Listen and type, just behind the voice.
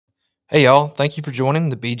Hey, y'all. Thank you for joining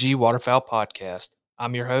the BG Waterfowl Podcast.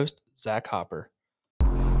 I'm your host, Zach Hopper.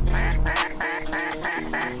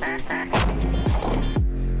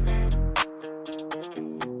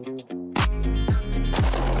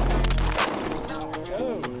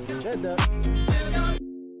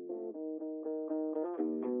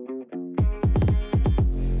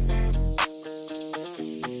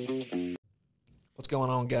 What's going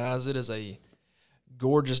on, guys? It is a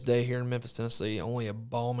gorgeous day here in Memphis, Tennessee. Only a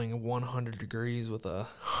balming 100 degrees with a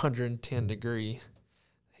 110 degree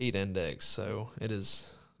heat index. So it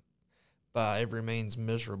is by every means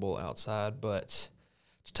miserable outside. But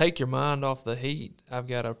to take your mind off the heat, I've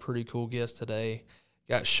got a pretty cool guest today.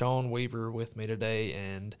 Got Sean Weaver with me today,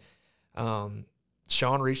 and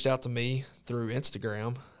Sean reached out to me through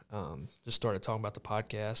Instagram. Just started talking about the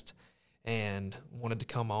podcast and wanted to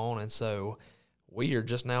come on, and so we are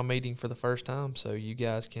just now meeting for the first time, so you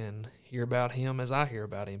guys can hear about him as I hear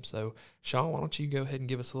about him. So, Sean, why don't you go ahead and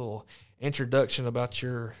give us a little introduction about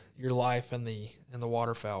your life in the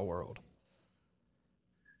waterfowl world?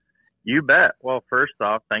 You bet. Well, first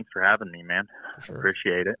off, thanks for having me, man. For sure.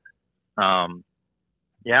 Appreciate it.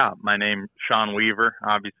 Yeah, my name's Sean Weaver,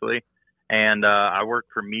 obviously, and I work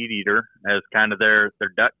for Meat Eater as kind of their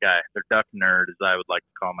duck guy, their duck nerd, as I would like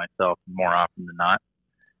to call myself more often than not.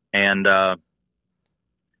 And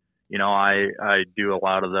I do a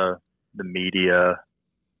lot of the media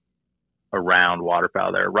around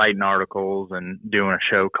waterfowl there, writing articles and doing a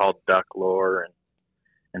show called Duck Lore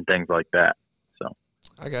and things like that. So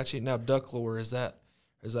I got you. Now, Duck Lore, is that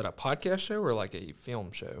a podcast show or like a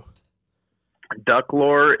film show? Duck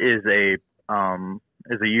Lore is a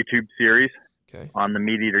YouTube series on the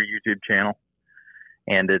Meat Eater YouTube channel,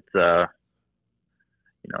 and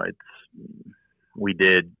we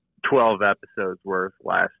did 12 episodes worth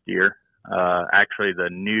last year. Actually, the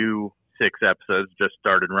new 6 episodes just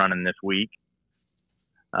started running this week.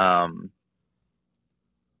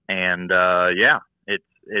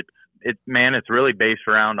 It's really based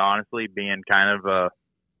around, honestly, being kind of a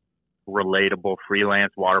relatable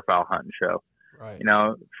freelance waterfowl hunting show. Right.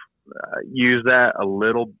 Use that a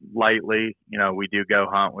little lightly. We do go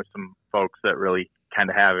hunt with some folks that really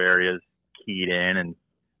kind of have areas keyed in and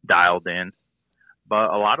dialed in.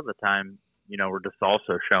 But a lot of the time, we're just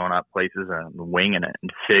also showing up places and winging it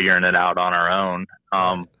and figuring it out on our own.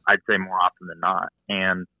 I'd say more often than not.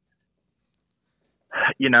 And,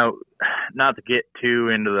 not to get too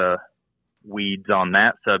into the weeds on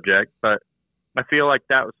that subject, but I feel like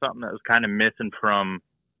that was something that was kind of missing from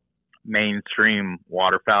mainstream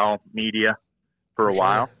waterfowl media for a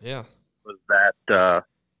while. Yeah. Was that,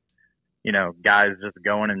 guys just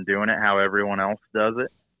going and doing it how everyone else does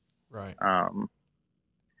it. Right.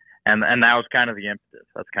 And that was kind of the impetus.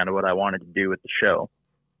 That's kind of what I wanted to do with the show.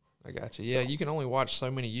 I got you. Yeah, you can only watch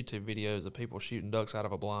so many YouTube videos of people shooting ducks out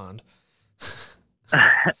of a blind.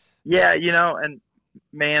 Yeah, and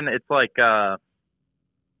man, it's like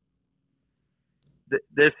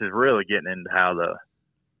this is really getting into how the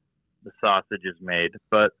sausage is made.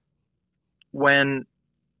 But when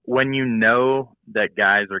you know that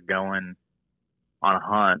guys are going on a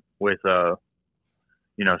hunt with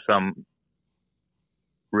some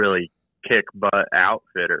really kick butt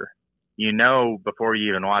outfitter, before you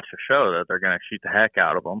even watch the show that they're going to shoot the heck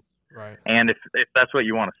out of them. Right. And if that's what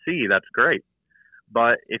you want to see, that's great.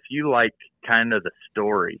 But if you like kind of the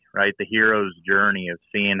story, right, the hero's journey of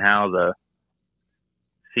seeing how the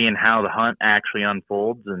hunt actually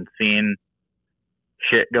unfolds and seeing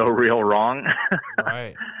shit go real wrong,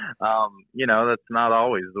 right. That's not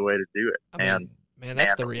always the way to do it.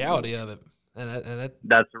 That's the reality of it. And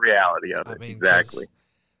that's the reality of it. Exactly.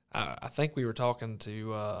 I think we were talking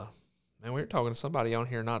to somebody on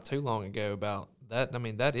here not too long ago about that. I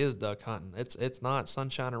mean, that is duck hunting. It's not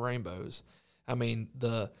sunshine and rainbows. I mean,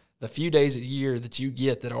 the few days a year that you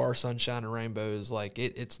get that are sunshine and rainbows, like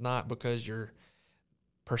it's not because you're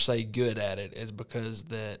per se good at it. It's because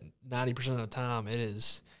that 90% of the time it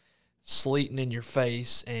is sleeting in your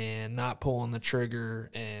face and not pulling the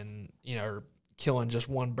trigger and, killing just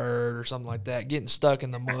one bird or something like that, getting stuck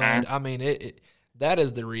in the mud. I mean, that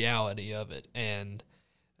is the reality of it. And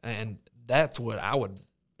that's what I would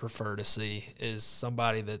prefer to see, is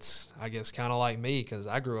somebody that's, I guess, kind of like me, because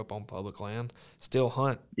I grew up on public land, still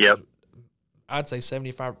hunt. Yep. I'd say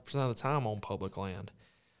 75% of the time on public land.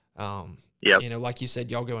 Yep. Like you said,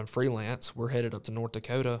 y'all going freelance. We're headed up to North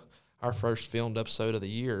Dakota. Our first filmed episode of the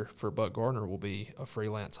year for Buck Gardner will be a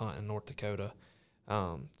freelance hunt in North Dakota.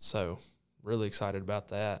 So really excited about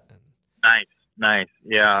that. Nice.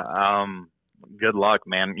 Yeah. Good luck,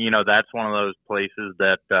 man. That's one of those places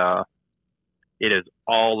that, it is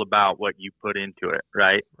all about what you put into it,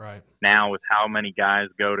 right? Right. Now with how many guys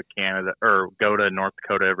go to Canada or go to North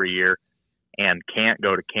Dakota every year and can't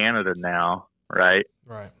go to Canada now, right?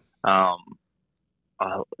 Right.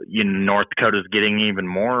 North Dakota's getting even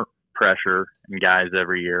more pressure and guys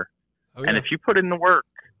every year. Oh, and yeah. if you put in the work,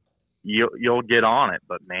 you'll get on it.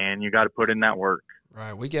 But man, you got to put in that work.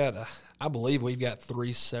 Right. We got, I believe we've got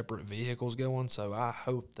 3 separate vehicles going, so I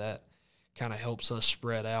hope that kind of helps us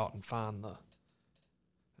spread out and find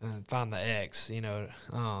the X,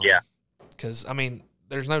 Yeah. Because, I mean,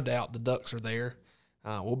 there's no doubt the ducks are there.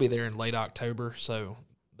 We'll be there in late October, so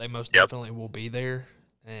they most definitely will be there.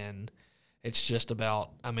 And it's just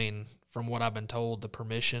about, I mean, from what I've been told, the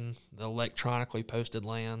permission, the electronically posted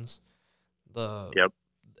lands,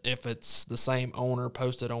 if it's the same owner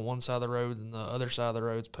posted on one side of the road and the other side of the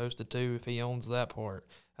road's posted too, if he owns that part.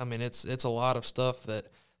 I mean, it's a lot of stuff that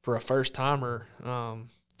for a first timer,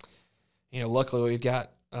 luckily we've got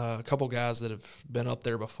a couple guys that have been up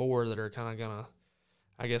there before that are kind of gonna,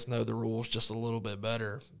 I guess, know the rules just a little bit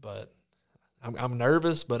better. But I'm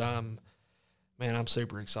nervous, but I'm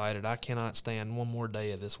super excited. I cannot stand one more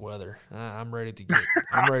day of this weather. I'm ready to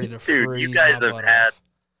Dude, freeze my butt off.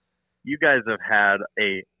 You guys have had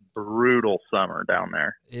a brutal summer down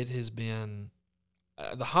there. It has been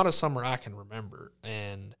the hottest summer I can remember.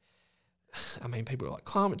 And, I mean, people are like,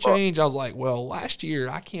 climate change. I was like, well, last year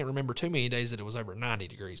I can't remember too many days that it was over 90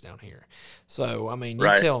 degrees down here. So, I mean,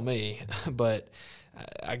 you tell me. But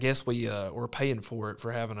I guess we're paying for it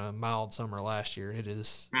for having a mild summer last year. It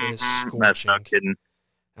is scorching. That's no kidding.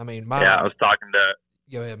 I mean, I was talking to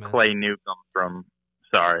go ahead, man. Clay Newcomb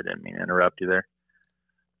sorry, I didn't mean to interrupt you there.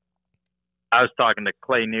 I was talking to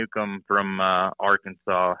Clay Newcomb from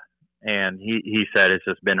Arkansas, and he said it's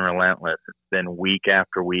just been relentless. It's been week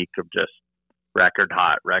after week of just record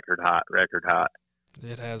hot.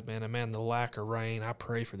 It has been, and man, the lack of rain. I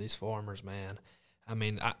pray for these farmers, man. I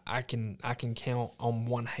mean, I can count on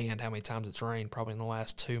one hand how many times it's rained probably in the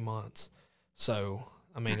last 2 months. So,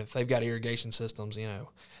 I mean, if they've got irrigation systems,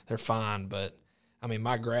 they're fine. But, I mean,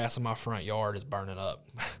 my grass in my front yard is burning up,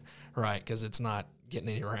 right, because it's not getting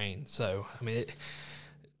any rain. So, I mean,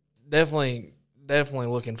 definitely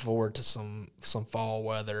looking forward to some fall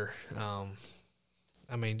weather.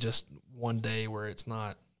 I mean, just one day where it's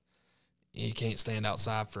not, you can't stand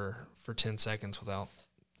outside for 10 seconds without,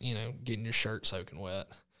 getting your shirt soaking wet.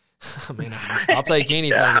 I mean, I'll take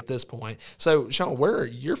anything at this point. So, Sean,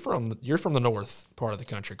 you're from the north part of the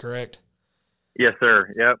country, correct? Yes, sir.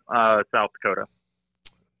 Yep. South Dakota.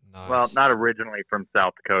 Nice. Well, not originally from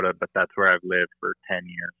South Dakota, but that's where I've lived for 10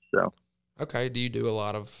 years. So. Okay. Do you do a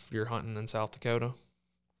lot of your hunting in South Dakota?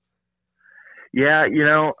 Yeah,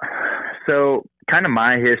 so kind of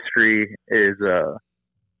my history is a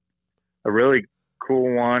really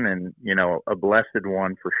cool one and, a blessed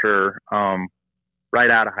one for sure.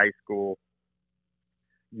 Right out of high school,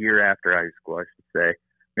 year after high school, I should say,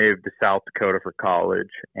 moved to South Dakota for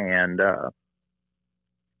college and,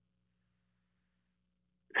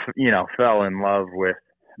 fell in love with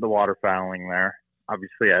the waterfowling there.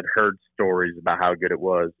 Obviously, I'd heard stories about how good it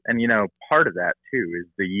was. And, part of that, too, is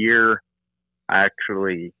the year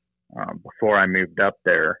actually, before I moved up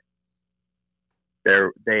there,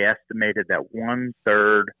 they estimated that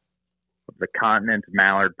 1/3 of the continent's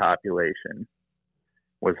mallard population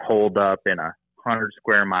was holed up in a 100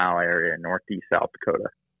 square mile area in northeast South Dakota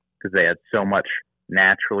because they had so much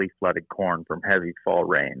naturally flooded corn from heavy fall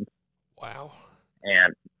rains. Wow.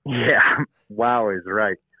 And yeah, wow is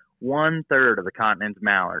right. 1/3 of the continent's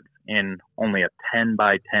mallards in only a 10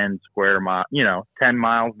 by 10 square mile, 10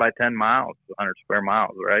 miles by 10 miles, 100 square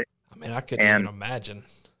miles, right? I mean, I couldn't even imagine.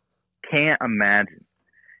 Can't imagine.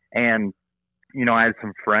 And, I had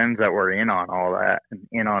some friends that were in on all that,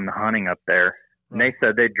 in on the hunting up there. And they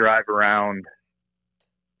said they'd drive around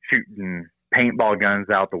shooting paintball guns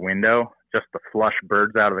out the window just to flush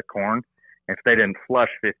birds out of the corn. If they didn't flush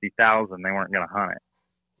 50,000, they weren't going to hunt it.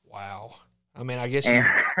 Wow. I mean, I guess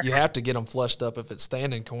you have to get them flushed up if it's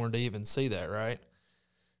standing corn to even see that, right?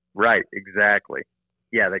 Right, exactly.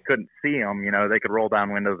 Yeah, they couldn't see them. They could roll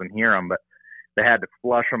down windows and hear them, but they had to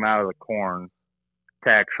flush them out of the corn to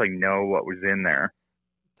actually know what was in there.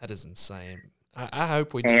 That is insane. I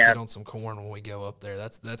hope we do get on some corn when we go up there.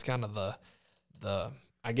 That's kind of the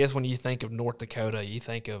I guess when you think of North Dakota, you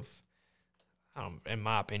think of, in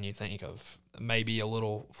my opinion, you think of maybe a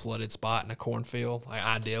little flooded spot in a cornfield, like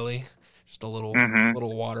ideally, just a little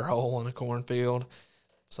water hole in a cornfield.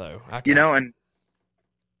 So and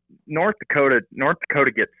North Dakota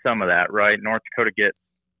gets some of that, right? North Dakota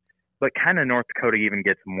even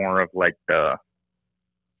gets more of like the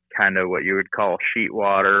kind of what you would call sheet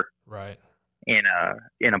water, right?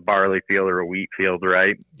 in a barley field or a wheat field,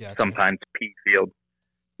 right? Gotcha. Sometimes pea field.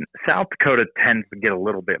 South Dakota tends to get a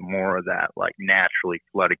little bit more of that, like naturally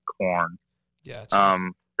flooded corn.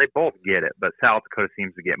 Gotcha. They both get it, but South Dakota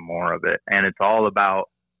seems to get more of it, and it's all about,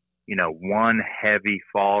 one heavy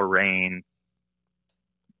fall rain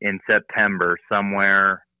in September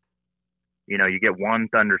somewhere. You get one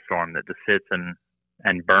thunderstorm that just sits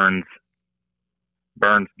and burns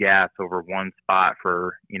gas over one spot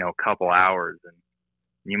for, a couple hours, and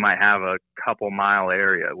you might have a couple mile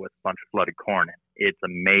area with a bunch of flooded corn. It's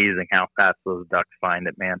amazing how fast those ducks find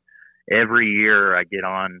it, man. Every year I get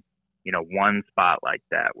on, one spot like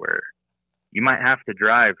that where you might have to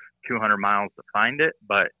drive 200 miles to find it,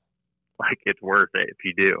 but like it's worth it if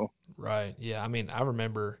you do. Right. Yeah. I mean, I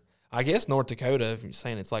remember, I guess North Dakota, if you're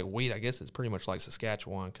saying it's like wheat, I guess it's pretty much like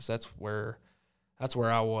Saskatchewan, because that's where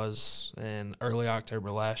I was in early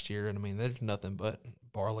October last year. And I mean, there's nothing but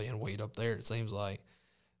barley and wheat up there, it seems like.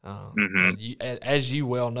 But as you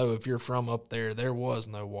well know, if you're from up there, there was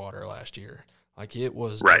no water last year. Like, it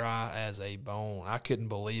was dry as a bone. I couldn't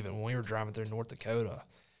believe it when we were driving through North Dakota,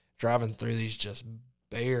 driving through these just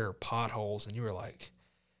bare potholes, and you were like,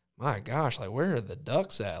 my gosh, like, where are the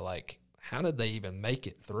ducks at? Like, how did they even make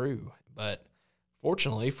it through? But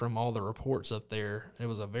fortunately, from all the reports up there, it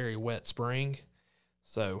was a very wet spring.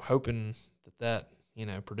 So hoping that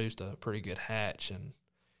produced a pretty good hatch, and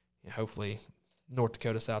hopefully North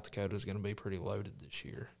Dakota, South Dakota is going to be pretty loaded this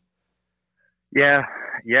year. Yeah.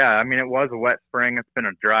 I mean, it was a wet spring. It's been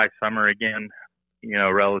a dry summer again,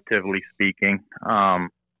 relatively speaking.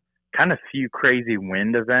 Kind of few crazy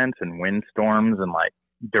wind events and windstorms and like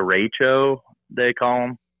derecho, they call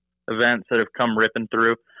them, events that have come ripping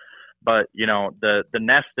through. But, the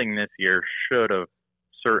nesting this year should have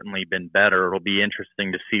certainly been better. It'll be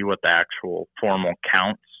interesting to see what the actual formal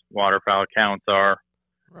counts, waterfowl counts are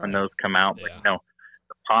when those come out. Yeah.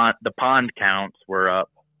 But, the pond counts were up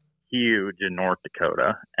huge in North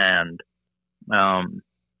Dakota. And,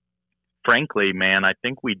 frankly, man, I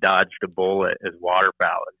think we dodged a bullet as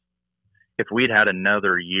waterfowlers. If we'd had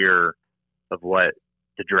another year of what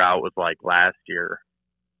the drought was like last year,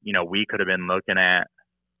 we could have been looking at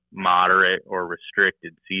moderate or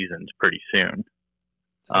restricted seasons pretty soon.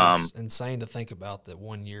 It's insane to think about that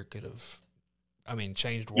 1 year could have,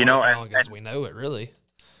 changed waterfowling as we know it, really.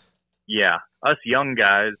 Yeah. Us young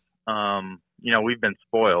guys, we've been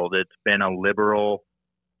spoiled. It's been a liberal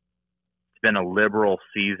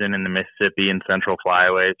season in the Mississippi and Central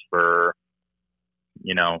Flyways for,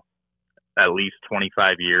 at least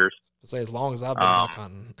 25 years. I say, as long as I've been duck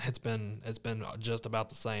hunting, it's been just about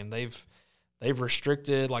the same. They've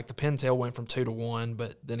restricted, like the pintail went from 2 to 1,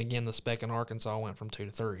 but then again the speck in Arkansas went from 2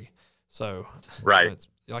 to 3. So it's,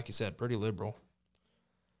 like you said, pretty liberal.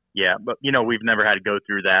 Yeah, but we've never had to go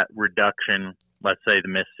through that reduction. Let's say the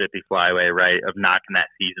Mississippi Flyway, right, of knocking that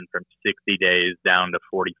season from 60 days down to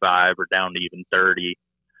 45 or down to even 30,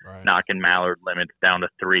 knocking mallard limits down to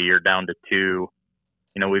 3 or down to 2.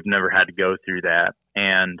 We've never had to go through that.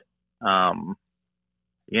 And, a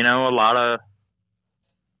lot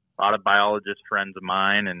of biologist friends of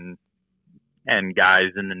mine and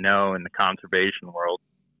guys in the know in the conservation world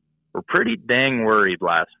were pretty dang worried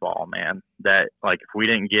last fall, man, that like if we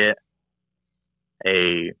didn't get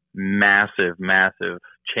a massive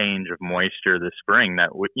change of moisture this spring,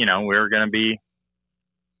 that we were going to be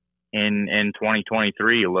in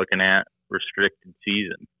 2023 looking at restricted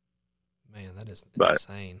season. Man, that is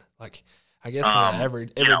insane. Like, I guess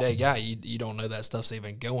everyday guy, you don't know that stuff's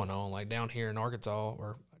even going on. Like down here in Arkansas,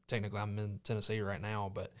 or technically I'm in Tennessee right now,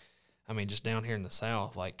 but just down here in the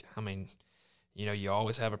South, like, you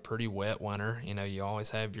always have a pretty wet winter. You always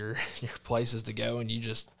have your places to go, and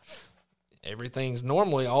everything's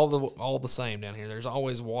normally all the same down here. There's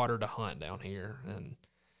always water to hunt down here, and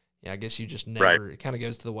I guess you just never. It kind of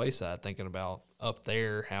goes to the wayside thinking about up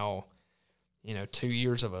there how 2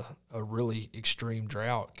 years of a really extreme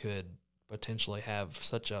drought could potentially have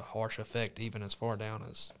such a harsh effect, even as far down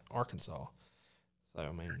as Arkansas.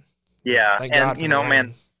 So yeah, thank God for the rain.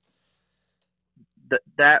 Man.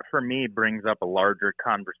 That for me brings up a larger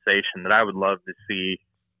conversation that I would love to see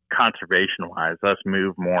conservation-wise us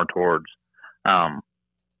move more towards, as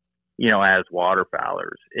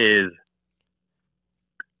waterfowlers is,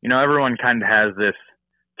 everyone kind of has this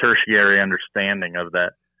tertiary understanding of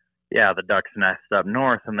that. Yeah, the ducks nest up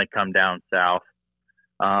north and they come down south.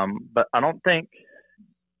 But I don't think,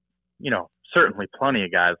 certainly plenty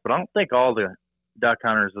of guys, but I don't think all the duck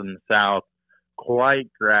hunters in the South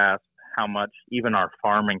quite grasp how much even our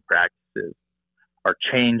farming practices are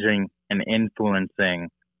changing and influencing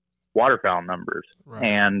waterfowl numbers. Right.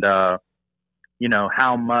 And,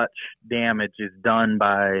 how much damage is done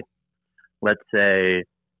by, let's say,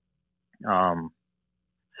 some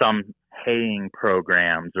haying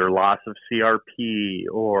programs or loss of CRP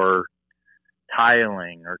or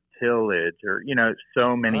tiling or tillage or,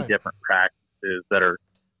 so many Right. different practices that are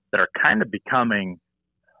kind of becoming,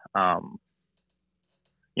 have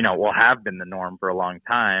been the norm for a long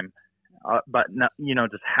time. But,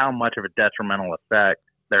 just how much of a detrimental effect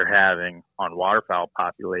they're having on waterfowl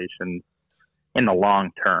populations in the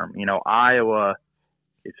long term. Iowa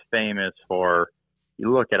is famous for,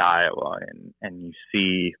 you look at Iowa and you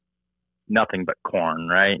see nothing but corn,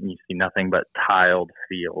 right? And you see nothing but tiled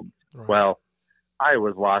fields. Right. Well,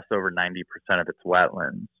 Iowa's lost over 90% of its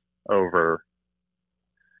wetlands over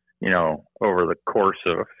the course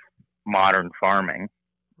of modern farming.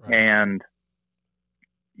 Right. And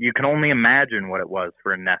you can only imagine what it was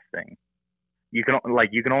for a nesting. You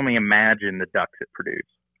can only imagine the ducks it produced.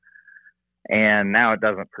 And now it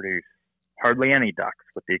doesn't produce hardly any ducks,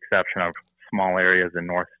 with the exception of small areas in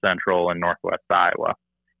north central and northwest Iowa.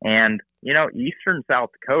 And, eastern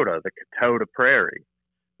South Dakota, the Katota Prairie,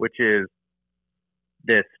 which is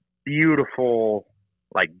this beautiful,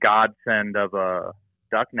 godsend of a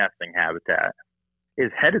duck nesting habitat,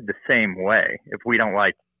 is headed the same way if we don't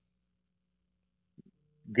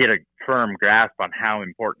get a firm grasp on how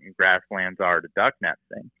important grasslands are to duck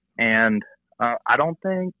nesting. And I don't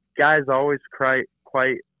think guys always quite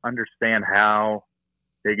understand how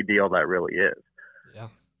big a deal that really is. Yeah.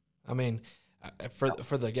 I mean,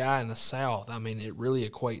 for the guy in the South, I mean, it really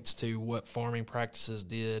equates to what farming practices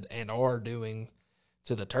did and are doing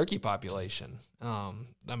to the turkey population. I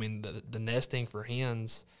mean, the nesting for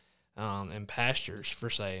hens and pastures, for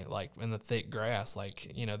say, in the thick grass,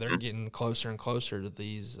 they're getting closer and closer to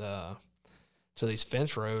these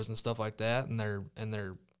fence rows and stuff like that, and they're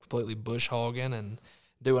completely bush hogging and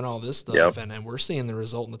doing all this stuff, Yep. and we're seeing the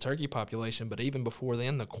result in the turkey population. But even before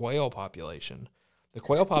then, the quail population. The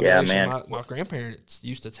quail population, Yeah, my grandparents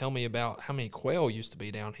used to tell me about how many quail used to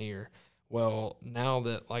be down here. Well, now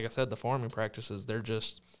that, like I said, the farming practices, they're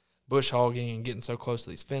just bush hogging and getting so close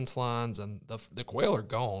to these fence lines, and the quail are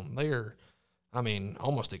gone. They're,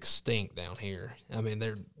 almost extinct down here. I mean,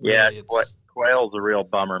 they're really, quail's a real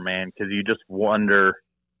bummer, man, because you just wonder.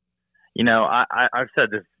 I've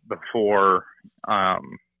said this before.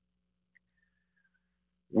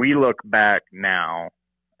 We look back now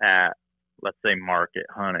at, let's say, market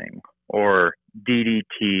hunting or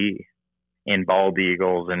DDT in bald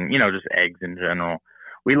eagles and, just eggs in general.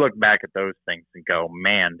 We look back at those things and go,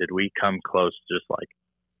 man, did we come close to just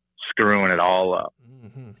screwing it all up?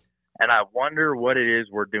 Mm-hmm. And I wonder what it is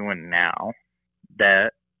we're doing now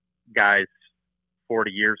that guys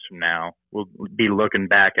 40 years from now will be looking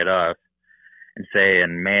back at us and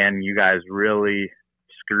saying, man, you guys really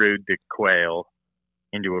screwed the quail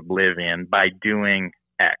into oblivion by doing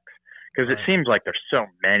X. Because Right. It seems like there's so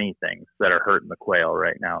many things that are hurting the quail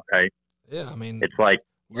right now, right? Yeah, I mean, It's like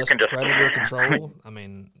you less can just predator control.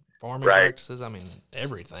 Farming Right. practices.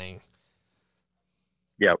 Everything.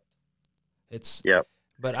 Yep.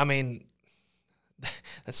 But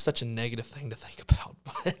that's such a negative thing to think about.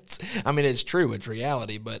 But it's true. It's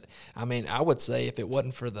reality. But I would say if it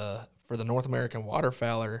wasn't for the North American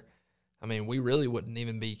waterfowler, we really wouldn't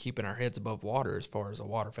even be keeping our heads above water as far as a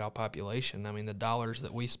waterfowl population. The dollars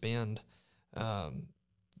that we spend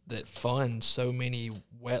that fund so many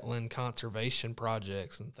wetland conservation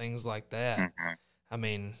projects and things like that.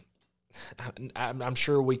 Mm-hmm. I'm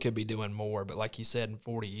sure we could be doing more, but like you said, in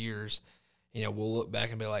 40 years, we'll look back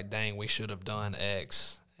and be like, dang, we should have done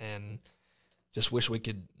X, and just wish we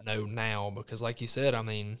could know now, because like you said,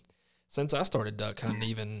 since I started duck hunting,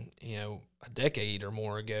 even, a decade or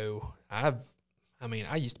more ago, I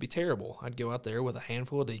used to be terrible. I'd go out there with a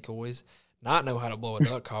handful of decoys, not know how to blow a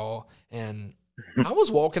duck call, and I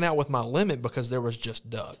was walking out with my limit because there was just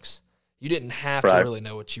ducks. You didn't have to really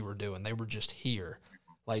know what you were doing. They were just here.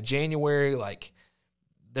 Like January,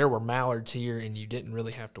 there were mallards here, and you didn't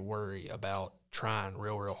really have to worry about trying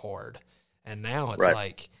real, real hard. And now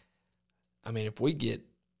it's if we get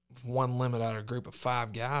one limit out of a group of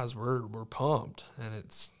 5 guys, we're pumped. And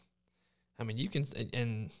it's, you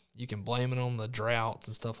can blame it on the droughts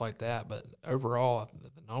and stuff like that, but overall the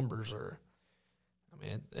numbers are,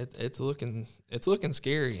 it's looking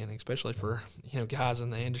scary, and especially for, guys in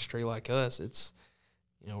the industry like us, it's,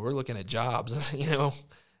 we're looking at jobs,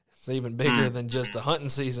 it's even bigger than just a hunting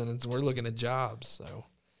season. We're looking at jobs. So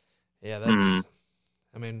yeah, that's,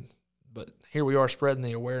 but here we are spreading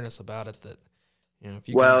the awareness about it, that, if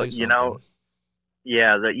you can do something.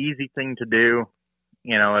 The easy thing to do,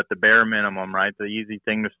 at the bare minimum, right? The easy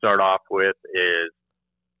thing to start off with is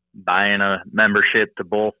buying a membership to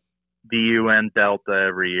both DU and Delta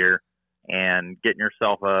every year, and getting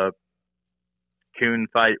yourself a coon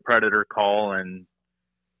fight predator call, and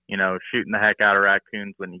shooting the heck out of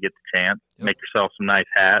raccoons when you get the chance. Yep. Make yourself some nice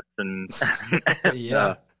hats and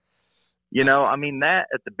yeah. I mean, that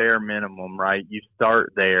at the bare minimum, right? You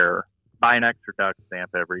start there, buy an extra duck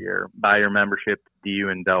stamp every year, buy your membership to DU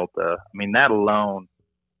and Delta. I mean, that alone,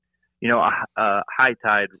 high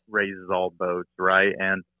tide raises all boats, right?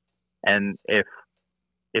 And if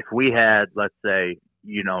we had, let's say,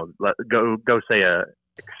 go say a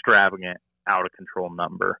extravagant, out of control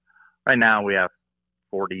number. Right now we have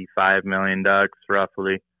 45 million ducks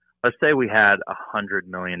roughly. Let's say we had 100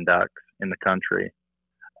 million ducks in the country.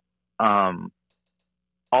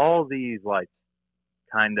 All these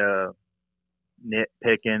kind of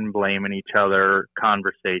nitpicking, blaming each other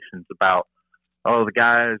conversations about, oh, the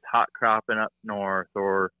guy's hot cropping up north,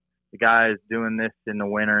 or the guy's doing this in the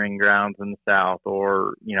wintering grounds in the south,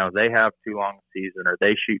 or they have too long a season, or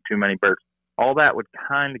they shoot too many birds. All that would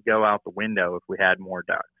kind of go out the window if we had more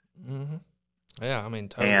ducks. Mm-hmm. Yeah, I mean,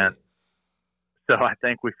 totally. And so I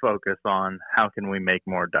think we focus on how can we make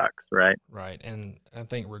more ducks, right? Right, and I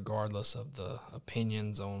think regardless of the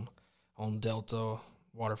opinions on Delta,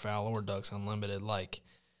 waterfowl, or Ducks Unlimited,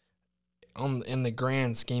 in the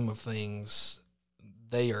grand scheme of things,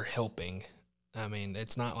 they are helping. I mean,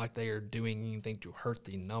 it's not like they are doing anything to hurt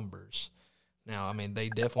the numbers. Now, I mean, they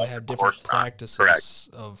definitely have different practices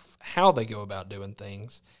of how they go about doing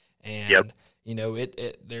things, and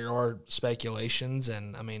there are speculations,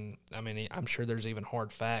 and I mean, I'm sure there's even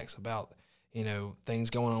hard facts about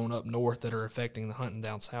things going on up north that are affecting the hunting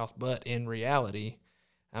down south. But in reality,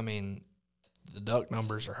 I mean, the duck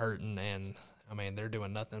numbers are hurting, and I mean, they're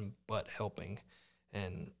doing nothing but helping.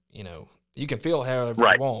 And you can feel however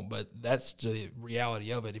you want, but that's the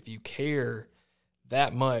reality of it. If you care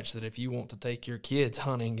that much, that if you want to take your kids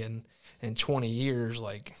hunting in 20 years,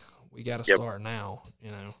 we got to start now,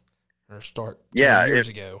 or start 10 years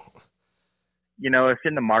ago. If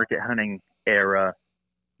in the market hunting era,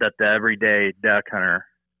 that the everyday duck hunter,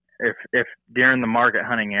 if during the market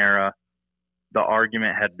hunting era, the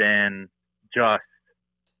argument had been just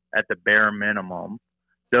at the bare minimum,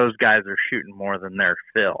 those guys are shooting more than their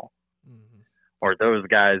fill, or those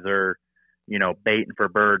guys are, baiting for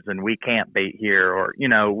birds and we can't bait here, or,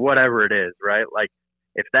 whatever it is, right?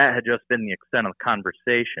 If that had just been the extent of the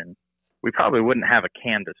conversation, we probably wouldn't have a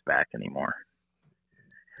canvas back anymore.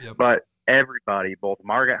 Yep. But everybody, both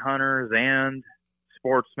market hunters and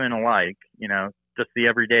sportsmen alike, just the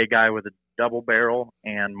everyday guy with a double barrel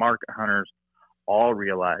and market hunters, all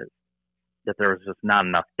realized that there was just not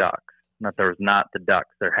enough ducks, that there was not the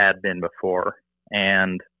ducks there had been before.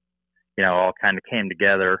 And, all kind of came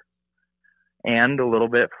together, and a little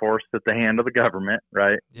bit forced at the hand of the government,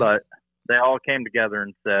 right? Yep. But they all came together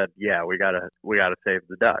and said, yeah, we gotta save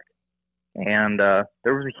the duck. And there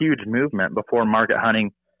was a huge movement before market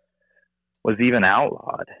hunting was even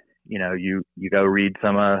outlawed. You go read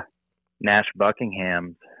some of Nash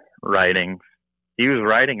Buckingham's writings. He was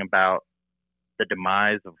writing about the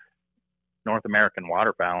demise of North American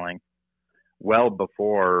waterfowling well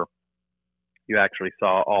before you actually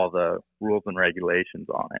saw all the rules and regulations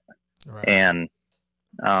on it. Right. And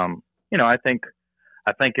I think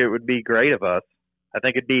it would be great of us. I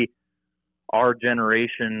think it'd be our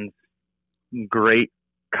generation's great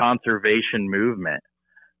conservation movement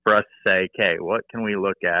for us to say, okay, what can we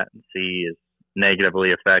look at and see is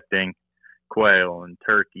negatively affecting quail and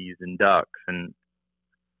turkeys and ducks and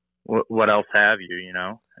what else have you,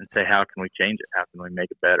 and say, how can we change it? How can we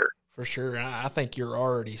make it better? For sure. And I think you're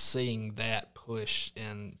already seeing that push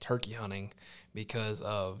in turkey hunting because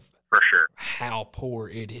of how poor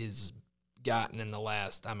it has gotten in the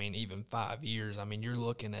last, even 5 years. You're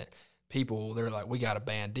looking at people, they're like, we got to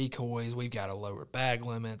ban decoys, we've got to lower bag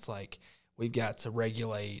limits, we've got to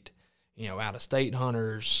regulate, out-of-state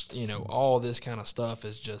hunters, all this kind of stuff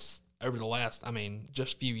is just over the last,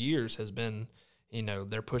 just few years has been,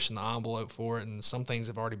 they're pushing the envelope for it, and some things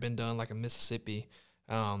have already been done, like in Mississippi.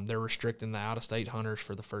 They're restricting the out-of-state hunters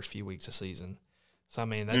for the first few weeks of season. So,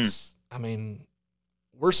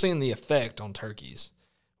 we're seeing the effect on turkeys.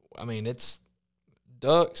 It's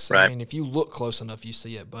ducks. Right. If you look close enough, you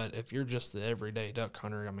see it. But if you're just the everyday duck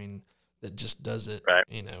hunter, that just does it, right,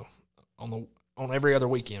 on every other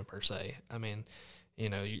weekend per se.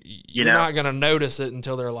 You're not going to notice it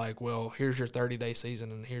until they're like, well, here's your 30-day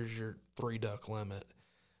season and here's your 3 duck limit.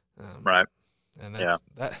 Right. And that's,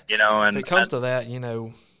 that. And if it comes to that,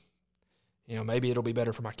 maybe it'll be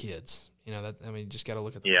better for my kids. Just got to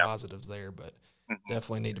look at the positives there, but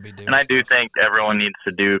definitely need to be doing. And I do think everyone needs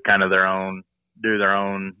to do kind of their own do their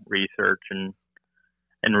own research and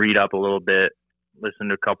read up a little bit, listen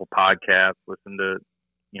to a couple podcasts, listen to,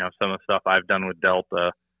 some of the stuff I've done with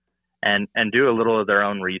Delta, and do a little of their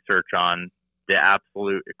own research on the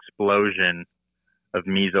absolute explosion of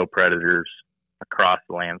mesopredators across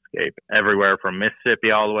the landscape, everywhere from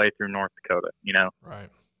Mississippi all the way through North Dakota, Right.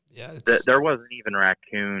 Yeah. There wasn't even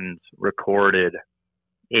raccoons recorded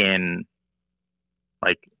in,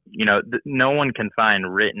 no one can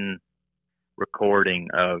find written recording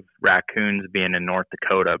of raccoons being in North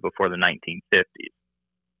Dakota before the 1950s.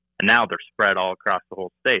 And now they're spread all across the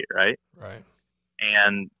whole state, right? Right.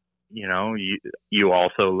 And, you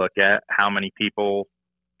also look at how many people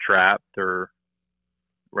trapped or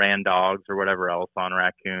ran dogs or whatever else on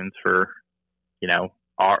raccoons for,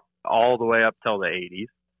 all the way up till the 80s.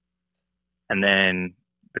 And then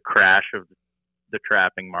the crash of the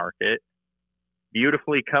trapping market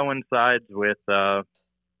beautifully coincides with,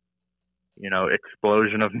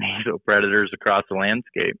 explosion of mesopredators across the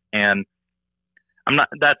landscape. And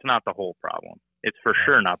that's not the whole problem. It's for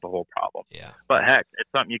sure not the whole problem. Yeah. But heck, it's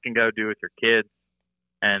something you can go do with your kids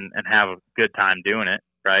and have a good time doing it,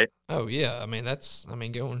 right? Oh yeah.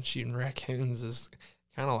 Going shooting raccoons is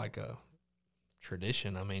kind of like a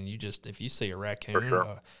tradition. If you see a raccoon,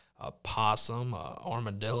 Sure. a possum, a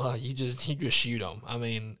armadillo, you just shoot them.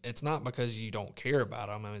 It's not because you don't care about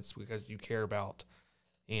them. It's because you care about,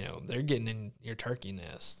 they're getting in your turkey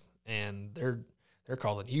nest and they're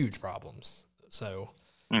causing huge problems. So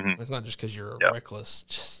it's not just because you're reckless,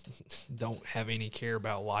 just don't have any care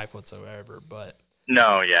about life whatsoever. But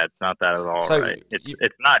no, yeah, it's not that at all, right?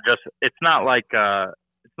 It's not like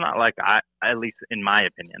at least in my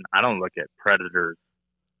opinion, I don't look at predators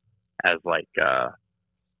as like,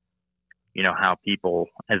 how people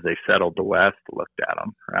as they settled the West looked at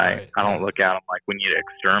them, right? I don't look at them like we need to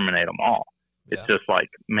exterminate them all. It's just like,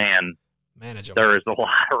 man, manage them. There is a lot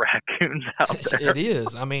of raccoons out there. It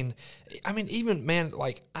is. Even man,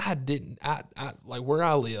 like I like where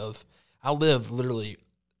I live literally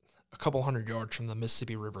a couple hundred yards from the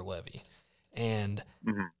Mississippi River levee, and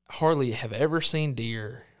hardly have ever seen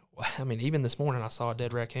deer. Even this morning I saw a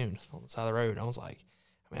dead raccoon on the side of the road. I was like,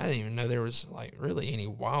 I didn't even know there was like really any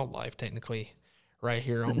wildlife technically right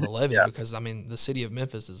here on the levee because the city of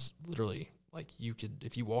Memphis is literally like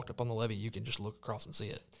if you walked up on the levee, you could just look across and see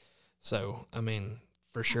it. So,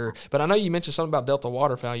 for sure. But I know you mentioned something about Delta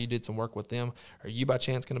Waterfowl. You did some work with them. Are you by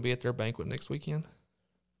chance going to be at their banquet next weekend?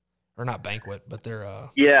 Or not banquet, but their their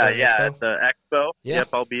expo? At the expo. Yeah. Yep,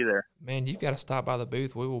 I'll be there. Man, you've got to stop by the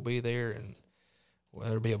booth. We will be there, and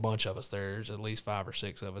there'll be a bunch of us there. There's at least 5 or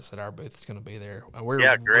 6 of us at our booth that's going to be there. We're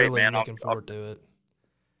great, really man. looking forward to it.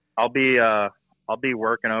 I'll be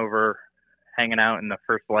working over, hanging out in the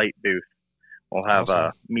First Light booth. We'll have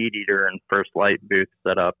a meat eater and First Light booth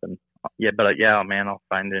set up, and man, I'll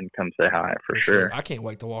find it and come say hi for sure. I can't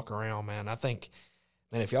wait to walk around, man. I think,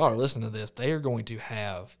 man, if y'all are listening to this, they are going to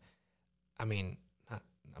have. I'm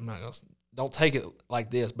not gonna. Don't take it like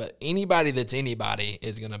this, but anybody that's anybody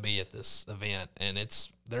is going to be at this event, and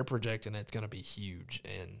they're projecting it's going to be huge,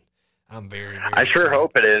 and I'm very, very I sure excited.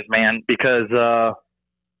 hope it is, man, because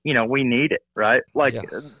we need it, right? Like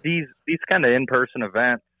these kind of in-person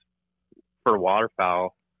events for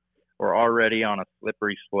waterfowl were already on a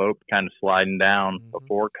slippery slope, kind of sliding down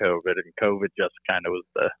before COVID, and COVID just kind of was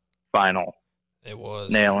the final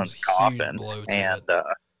nail in the coffin.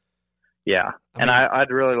 And I'd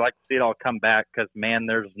really like to see it all come back because, man,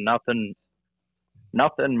 there's nothing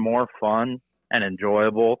more fun and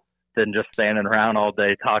enjoyable than just standing around all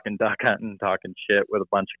day talking duck hunting, talking shit with a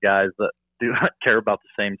bunch of guys that do not care about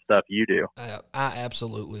the same stuff you do. I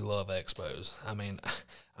absolutely love expos.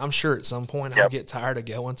 I'm sure at some point I'll get tired of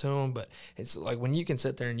going to them, but it's like when you can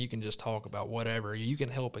sit there and you can just talk about whatever, you can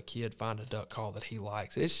help a kid find a duck call that he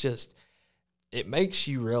likes. It makes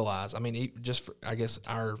you realize, I guess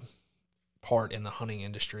our part in the hunting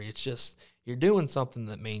industry, it's just, you're doing something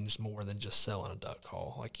that means more than just selling a duck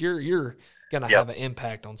call. Like you're going to have an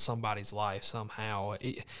impact on somebody's life somehow.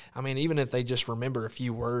 Even if they just remember a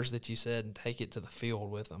few words that you said and take it to the field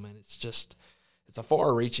with them, and it's a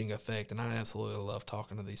far-reaching effect. And I absolutely love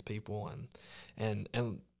talking to these people. And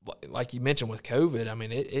like you mentioned with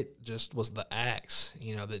COVID, it just was the axe,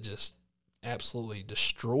 that just absolutely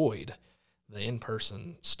destroyed the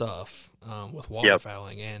in-person stuff with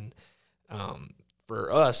waterfowling. And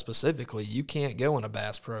for us specifically, you can't go in a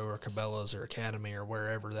Bass Pro or Cabela's or Academy or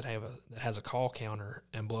wherever that has a call counter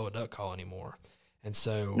and blow a duck call anymore. And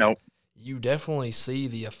so you definitely see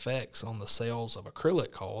the effects on the sales of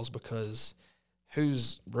acrylic calls because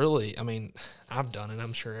who's really, I mean, I've done it.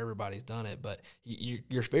 I'm sure everybody's done it, but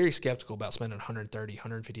you're very skeptical about spending $130,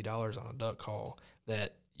 $150 on a duck call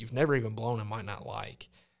that you've never even blown and might not like.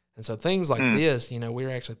 And so things like this, we're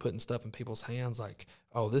actually putting stuff in people's hands like,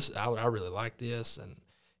 oh, this, I really like this. And,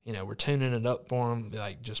 we're tuning it up for them,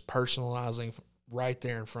 like just personalizing right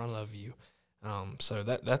there in front of you. So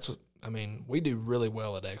that's, I mean, we do really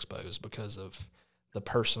well at expos because of the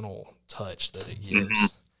personal touch that it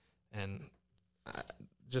gives. And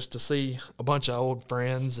just to see a bunch of old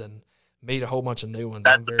friends and meet a whole bunch of new ones,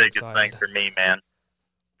 that's I'm very excited. That's the biggest thing for me, man.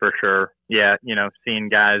 For sure. Yeah, seeing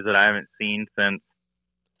guys that I haven't seen since,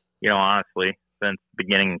 honestly, since the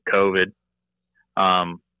beginning of COVID,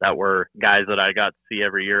 that were guys that I got to see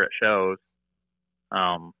every year at shows.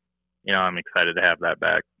 I'm excited to have that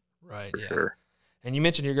back. Right, for sure. And you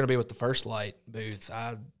mentioned you're going to be with the First Light booth.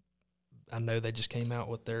 I know they just came out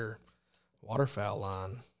with their waterfowl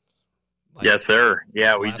line. Yes, sir.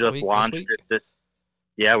 Yeah, we just launched it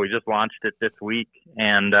we just launched it this week,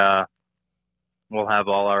 and we'll have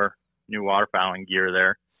all our new waterfowling gear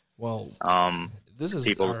there. Well, this is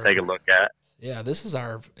people to take a look at. Yeah, this is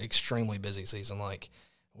our extremely busy season. Like,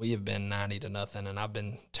 we have been 90-0, and I've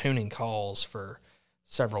been tuning calls for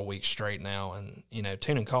several weeks straight now. And,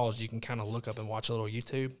 tuning calls, you can kind of look up and watch a little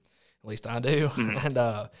YouTube. At least I do. And,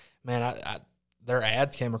 man, I their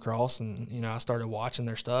ads came across, and, I started watching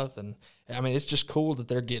their stuff. And, I mean, it's just cool that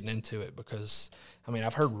they're getting into it because, I mean,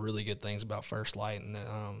 I've heard really good things about First Light and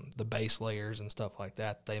the base layers and stuff like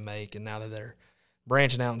that they make. And now that they're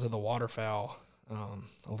branching out into the waterfowl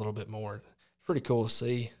a little bit more, it's pretty cool to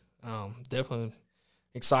see. Definitely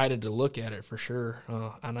excited to look at it for sure.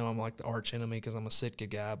 I know I'm like the arch enemy because I'm a Sitka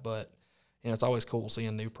guy, but it's always cool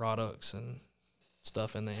seeing new products and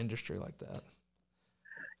stuff in the industry like that.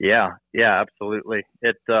 Yeah, absolutely.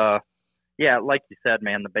 It, like you said,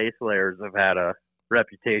 man, the base layers have had a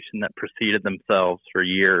reputation that preceded themselves for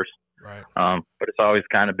years. Right. But it's always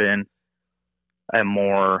kind of been a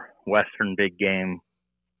more Western big game,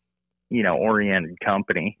 oriented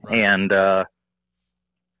company. Right. And I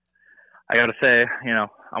got to say, I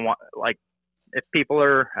want, like, if people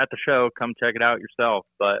are at the show, come check it out yourself.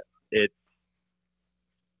 But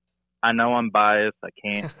I know I'm biased. I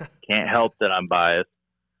can't help that I'm biased.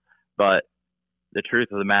 But the truth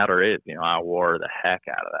of the matter is, I wore the heck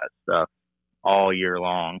out of that stuff all year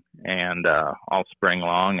long and all spring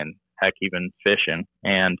long, and heck, even fishing.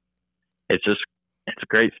 And it's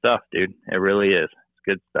great stuff, dude. It really is. It's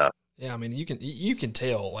good stuff. Yeah, I mean, you can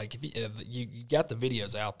tell, like, if you got the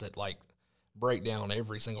videos out that, like, break down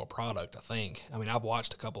every single product, I think. I mean, I've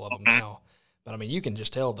watched a couple of them now, but, I mean, you can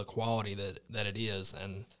just tell the quality that it is.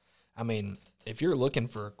 And, I mean, if you're looking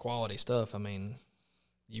for quality stuff, I mean,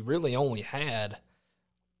 you really only had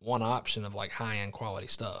one option of, like, high-end quality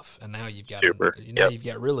stuff, and now you've got you've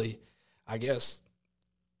got really, I guess,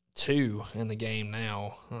 two in the game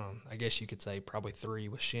now. I guess you could say probably three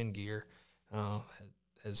with Shin Gear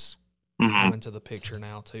has come into the picture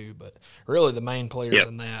now too. But really, the main players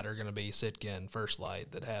in that are going to be Sitka and First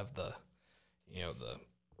Light that have the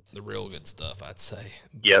real good stuff, I'd say.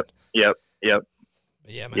 But, Yep.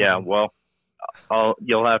 But yeah, man. Yeah, well,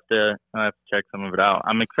 you'll have to check some of it out.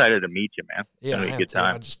 I'm excited to meet you, man. It's gonna be a good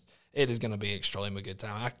time. It is going to be extremely good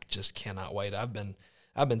time. I just cannot wait. I've been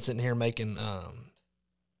sitting here making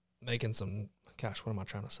some, gosh, what am I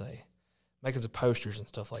trying to say? Making some posters and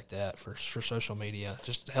stuff like that for social media,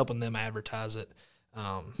 just helping them advertise it.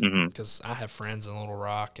 Because I have friends in Little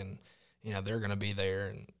Rock, and they're going to be there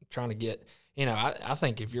and trying to get. I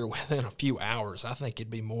think if you're within a few hours, I think it'd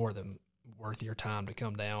be more than worth your time to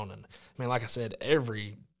come down. And I mean, like I said,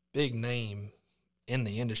 every big name in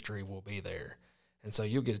the industry will be there, and so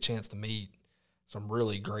you'll get a chance to meet some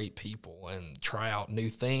really great people and try out new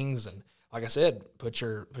things. And like I said, put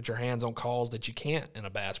your hands on calls that you can't in a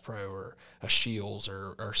Bass Pro or a Shields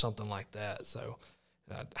or something like that. So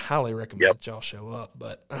I'd highly recommend that y'all show up.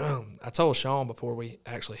 But I told Sean before we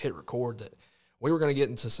actually hit record that we were going to get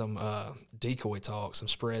into some decoy talk, some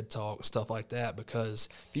spread talk, stuff like that, because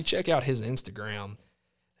if you check out his Instagram,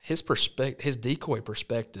 his decoy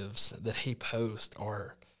perspectives that he posts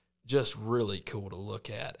are just really cool to look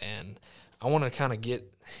at. And I want to kind of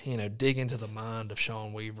dig into the mind of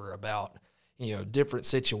Sean Weaver about, different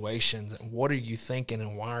situations. What are you thinking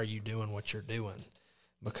and why are you doing what you're doing?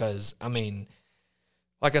 Because, I mean,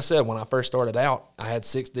 like I said, when I first started out, I had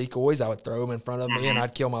 6 decoys. I would throw them in front of me and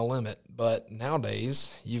I'd kill my limit. But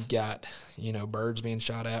nowadays, you've got, birds being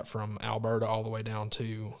shot at from Alberta all the way down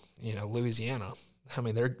to, Louisiana. I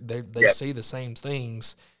mean, they see the same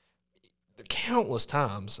things countless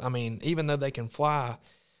times. I mean, even though they can fly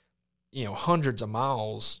hundreds of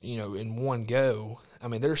miles, in one go, I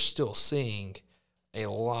mean, they're still seeing a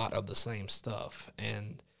lot of the same stuff.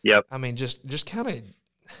 And Yep. I mean, just kind of,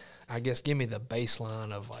 I guess, give me the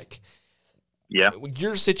baseline of like, Yeah.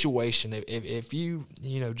 your situation. If you,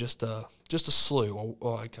 just a slough,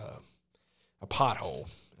 or like a pothole,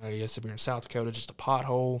 I guess if you're in South Dakota, just a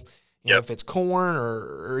pothole. Yep. If it's corn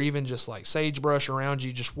or even just like sagebrush around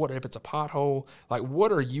you, just if it's a pothole, like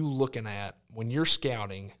what are you looking at when you're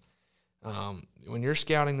scouting? When you're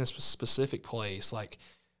scouting this specific place, like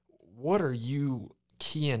what are you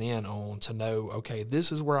keying in on to know, okay,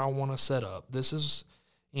 this is where I want to set up. This is,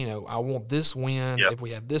 I want this wind. Yep. If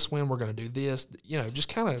we have this wind, we're going to do this. Just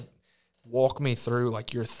kind of walk me through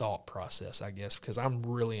like your thought process, I guess, because I'm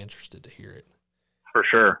really interested to hear it. For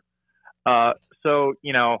sure. So,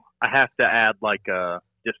 I have to add like a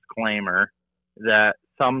disclaimer that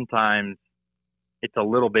sometimes it's a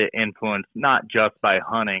little bit influenced, not just by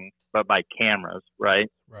hunting, but by cameras, right?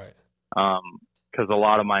 Right. Because a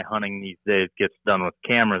lot of my hunting these days gets done with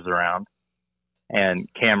cameras around and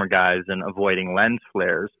camera guys and avoiding lens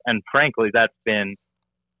flares. And frankly, that's been,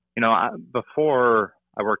 before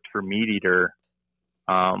I worked for Meat Eater,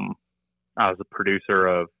 I was a producer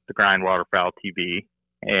of the Grind Waterfowl TV,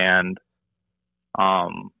 and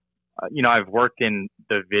I've worked in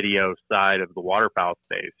the video side of the waterfowl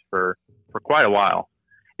space for quite a while,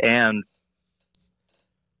 and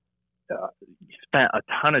spent a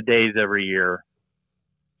ton of days every year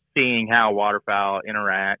seeing how waterfowl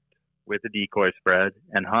interact with the decoy spread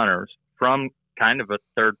and hunters from kind of a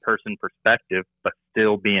third person perspective, but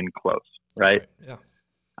still being close, right? Yeah.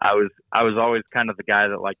 I was always kind of the guy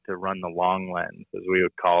that liked to run the long lens, as we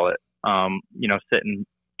would call it, sitting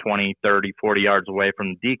 20, 30, 40 yards away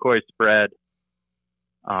from the decoy spread,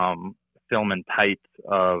 filming tights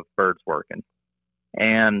of birds working.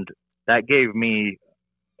 And that gave me,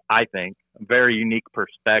 I think, a very unique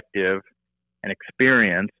perspective and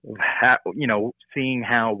experience of how, seeing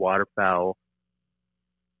how waterfowl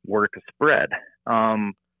work a spread.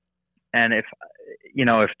 And if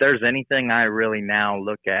there's anything I really now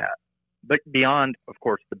look at, but beyond, of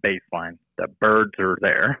course, the baseline, the birds are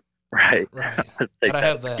there, right? Right. Let's take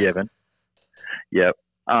that as a given. Yep.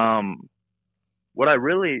 What I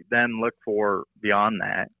really then look for beyond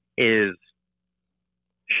that is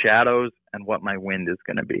shadows and what my wind is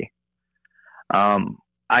going to be.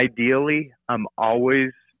 Ideally, I'm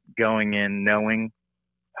always going in knowing,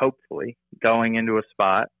 hopefully, going into a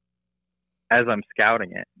spot as I'm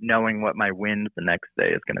scouting it, knowing what my wind the next day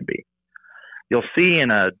is going to be. You'll see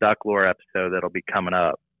in a duck lore episode that'll be coming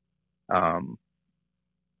up.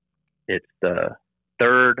 It's the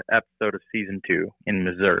third episode of season 2 in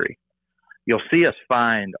Missouri. You'll see us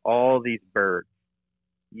find all these birds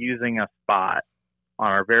using a spot on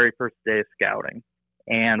our very first day of scouting,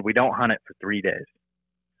 and we don't hunt it for 3 days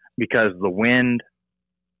because the wind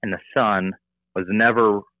and the sun was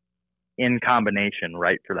never in combination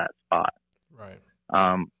right for that spot. Right.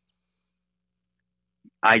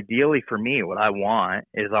 Ideally for me, what I want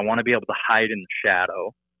is I want to be able to hide in the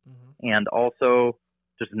shadow, and also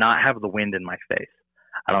just not have the wind in my face.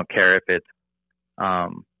 I don't care if it's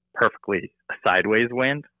perfectly a sideways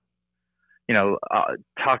wind.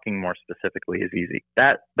 Talking more specifically is easy.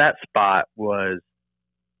 That spot was,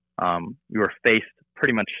 you were faced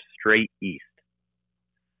pretty much straight east,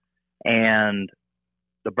 and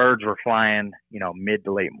the birds were flying, mid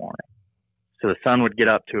to late morning. So the sun would get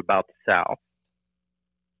up to about the south,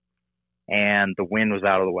 and the wind was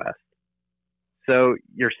out of the west. So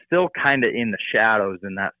you're still kind of in the shadows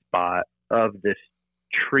in that spot of this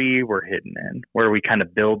tree we're hidden in, where we kind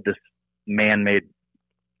of build this man-made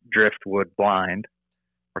driftwood blind.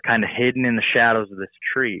 We're kind of hidden in the shadows of this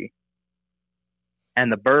tree,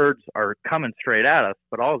 and the birds are coming straight at us,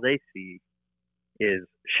 but all they see is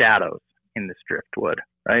shadows in this driftwood,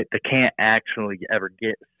 right? They can't actually ever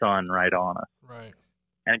get sun right on us. Right.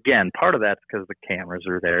 And again, part of that's because the cameras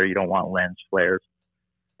are there. You don't want lens flares.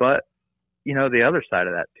 But, the other side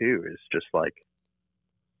of that too is just like,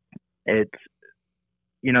 it's,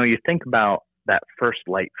 you think about that first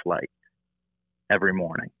light flight every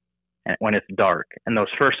morning and when it's dark, and those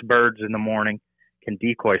first birds in the morning can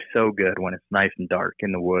decoy so good when it's nice and dark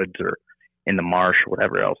in the woods or in the marsh or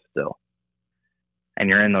whatever else still. And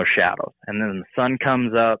you're in those shadows, and then the sun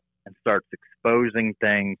comes up and starts exposing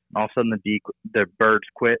things. All of a sudden the birds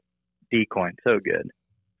quit decoying so good.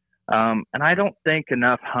 And I don't think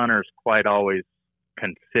enough hunters quite always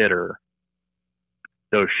consider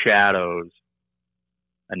those shadows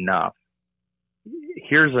enough.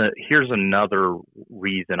 Here's another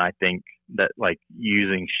reason I think that like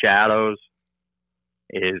using shadows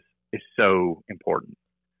is so important.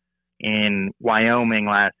 in Wyoming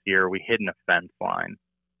last year, we hid in a fence line,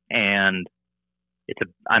 and it's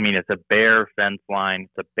a bare fence line.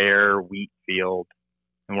 It's a bare wheat field,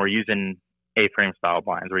 and we're using A-frame style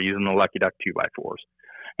blinds. We're using the Lucky Duck 2x4s,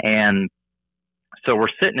 and so we're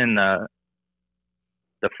sitting in the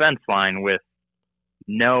fence line with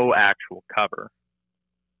no actual cover,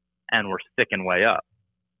 and we're sticking way up.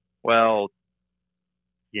 Well,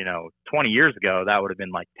 20 years ago, that would have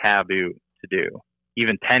been like taboo to do.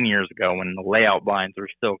 Even 10 years ago, when the layout blinds were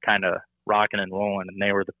still kind of rocking and rolling, and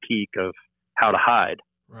they were the peak of how to hide.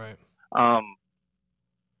 Right.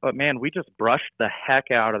 But man, we just brushed the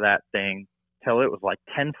heck out of that thing till it was like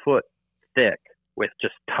 10 foot thick with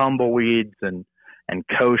just tumbleweeds and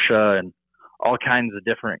kochia and all kinds of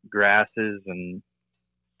different grasses and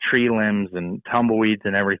tree limbs and tumbleweeds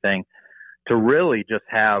and everything, to really just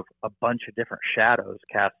have a bunch of different shadows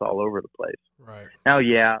cast all over the place. Right. Now,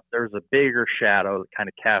 yeah, there's a bigger shadow that kind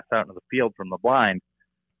of casts out into the field from the blind,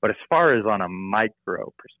 but as far as on a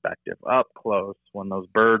micro perspective, up close, when those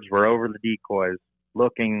birds were over the decoys,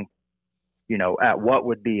 looking, at what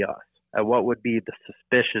would be us, at what would be the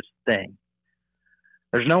suspicious thing,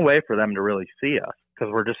 there's no way for them to really see us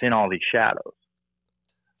because we're just in all these shadows.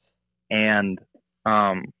 And,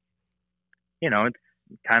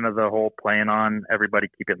 it's kind of the whole playing on everybody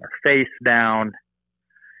keeping their face down.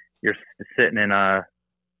 You're sitting in a,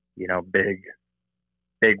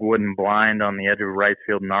 big wooden blind on the edge of a rice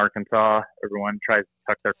field in Arkansas. Everyone tries to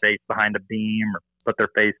tuck their face behind a beam or put their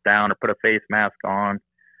face down or put a face mask on.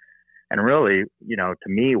 And really, to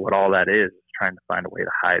me, what all that is trying to find a way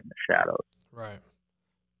to hide in the shadows. Right.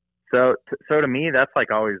 So to me, that's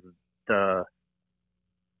like always the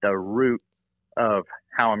root of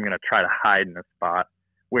how I'm going to try to hide in a spot,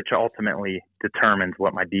 which ultimately determines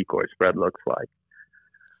what my decoy spread looks like.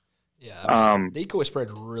 Yeah, decoy spread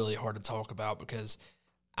is really hard to talk about because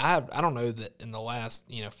I don't know that in the last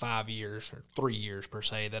 5 years or 3 years per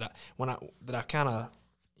se that I kind of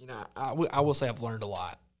I will say I've learned a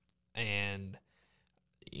lot, and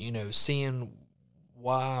seeing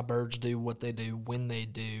why birds do what they do, when they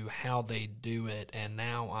do, how they do it, and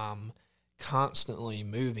now I'm constantly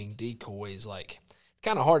moving decoys. Like, it's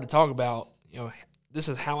kind of hard to talk about. This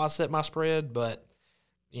is how I set my spread, but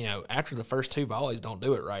after the first 2 volleys don't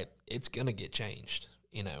do it right, it's gonna get changed.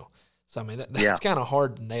 So I mean that's kind of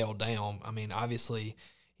hard to nail down. I mean, obviously,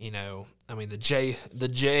 the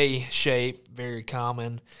J shape, very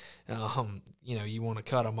common. You want to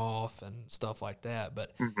cut them off and stuff like that.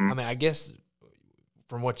 But I mean, I guess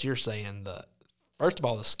from what you're saying, first of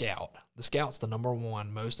all, the scout's the number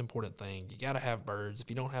one most important thing. You got to have birds. If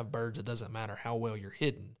you don't have birds, it doesn't matter how well you're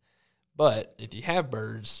hidden. But if you have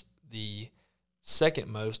birds, the second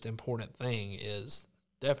most important thing is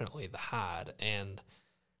definitely the hide, and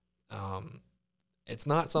it's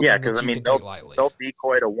not something that you can take lightly. They'll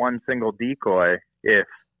decoy to one single decoy if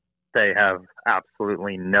they have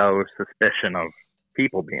absolutely no suspicion of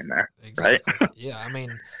people being there. Exactly. Right? Yeah,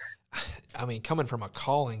 I mean, coming from a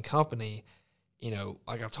calling company,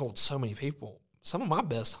 like I've told so many people, some of my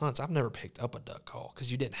best hunts, I've never picked up a duck call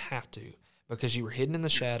because you didn't have to, because you were hidden in the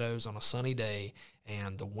shadows on a sunny day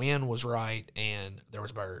and the wind was right and there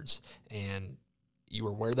was birds and you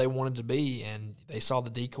were where they wanted to be and they saw the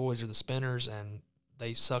decoys or the spinners and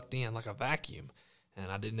they sucked in like a vacuum,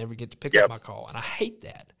 and I didn't ever get to pick up my call. And I hate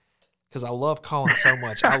that because I love calling so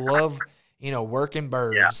much. I love, working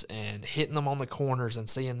birds and hitting them on the corners and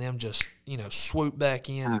seeing them just, swoop back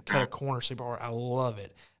in and cut a corner super hard. I love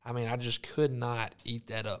it. I mean, I just could not eat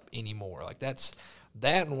that up anymore. Like that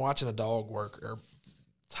and watching a dog work are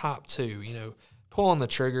top 2, pulling the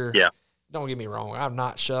trigger. Yeah. Don't get me wrong. I've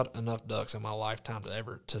not shot enough ducks in my lifetime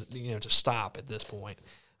to stop at this point.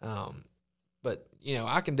 But,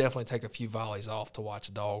 I can definitely take a few volleys off to watch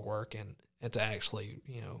a dog work and to actually,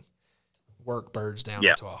 work birds down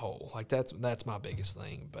into a hole. Like that's my biggest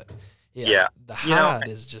thing. But the hide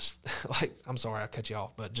is just like, I'm sorry I cut you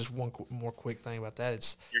off, but just one more quick thing about that.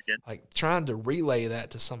 It's like trying to relay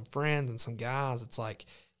that to some friends and some guys. It's like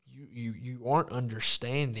you aren't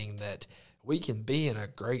understanding that we can be in a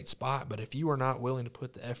great spot, but if you are not willing to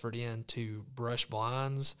put the effort in to brush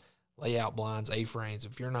blinds, lay out blinds, A-frames,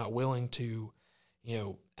 if you're not willing to,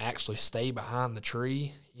 actually stay behind the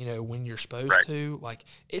tree, when you're supposed to, like,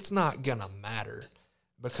 it's not going to matter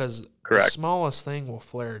because the smallest thing will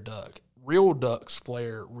flare a duck. Real ducks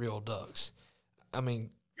flare real ducks. I mean,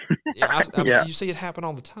 you see it happen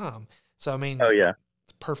all the time. So, I mean,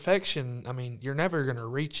 perfection, I mean, you're never going to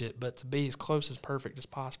reach it, but to be as close as perfect as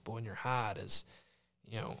possible in your hide is,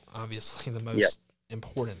 obviously the most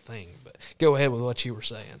important thing. But go ahead with what you were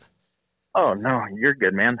saying. Oh, no, you're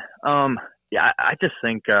good, man. Yeah, I just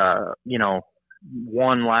think,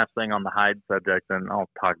 one last thing on the hide subject, and I'll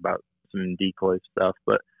talk about some decoy stuff.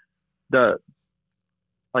 But the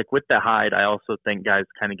like with the hide, I also think guys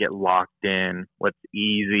kind of get locked in what's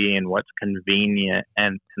easy and what's convenient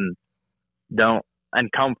don't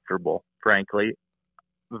and comfortable, frankly,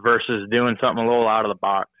 versus doing something a little out of the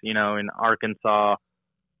box. In Arkansas,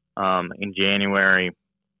 in January,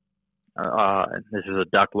 this is a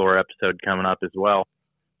duck lore episode coming up as well.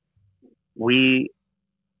 We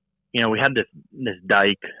had this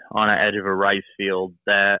dike on the edge of a rice field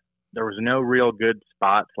that there was no real good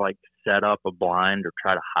spot to like set up a blind or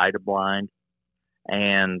try to hide a blind.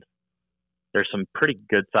 And there's some pretty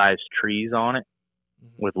good sized trees on it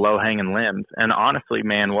with low hanging limbs. And honestly,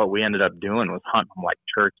 man, what we ended up doing was hunting them like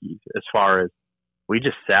turkeys, as far as we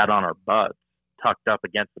just sat on our butts tucked up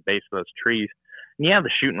against the base of those trees. And yeah, the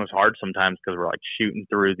shooting was hard sometimes because we're like shooting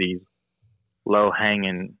through these low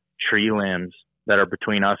hanging tree limbs that are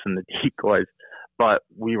between us and the decoys, but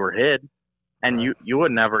we were hid, and right. you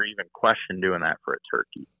would never even question doing that for a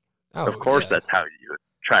turkey. Of course, that's how you would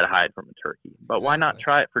try to hide from a turkey, but exactly. Why not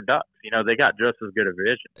try it for ducks? They got just as good a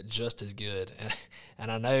vision. Just as good.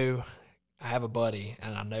 And I know I have a buddy,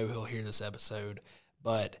 and I know he'll hear this episode,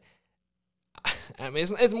 but I mean,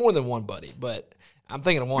 it's more than one buddy, but I'm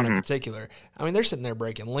thinking of one in particular. I mean, they're sitting there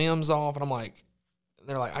breaking limbs off, and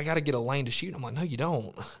they're like, I got to get a lane to shoot. I'm like, no, you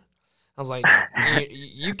don't. I was like,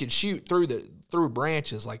 you can shoot through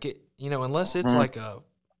branches, like it, unless it's like a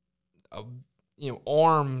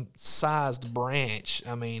arm-sized branch.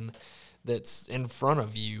 I mean, that's in front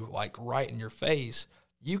of you, like right in your face.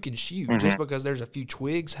 You can shoot just because there's a few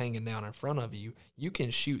twigs hanging down in front of you. You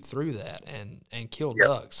can shoot through that and kill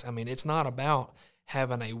ducks. I mean, it's not about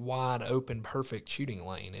having a wide open, perfect shooting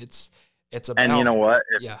lane. It's about. And you know what?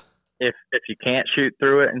 If you can't shoot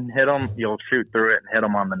through it and hit them, you'll shoot through it and hit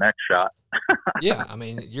them on the next shot. Yeah, I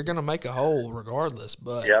mean, you're going to make a hole regardless.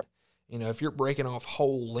 But, if you're breaking off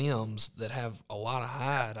whole limbs that have a lot of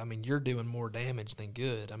hide, I mean, you're doing more damage than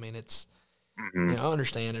good. I mean, it's, I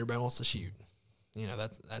understand everybody wants to shoot.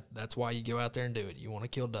 That's why you go out there and do it. You want to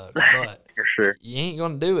kill ducks. But for sure, you ain't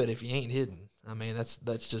going to do it if you ain't hidden. I mean, that's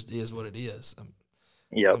just is what it is.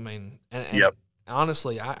 Yep. I mean, and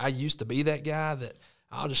honestly, I used to be that guy that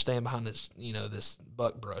I'll just stand behind this, this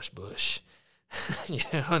buckbrush bush,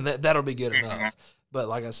 and that'll be good enough. But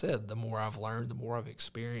like I said, the more I've learned, the more I've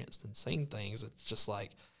experienced and seen things, it's just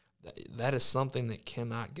like that is something that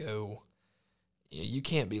cannot go. You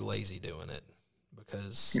can't be lazy doing it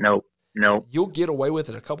because nope. You'll get away with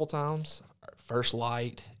it a couple times. First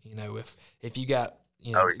light, if you got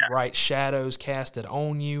right shadows casted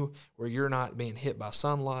on you where you're not being hit by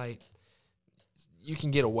sunlight, you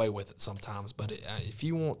can get away with it sometimes. But if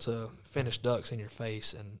you want to finish ducks in your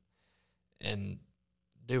face and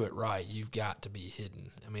do it right, you've got to be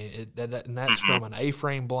hidden. I mean, and that's from an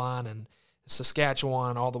A-frame blind in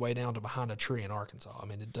Saskatchewan all the way down to behind a tree in Arkansas. I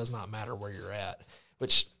mean, it does not matter where you're at.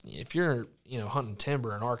 Which, if you're hunting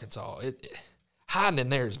timber in Arkansas, hiding in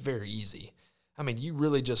there is very easy. I mean, you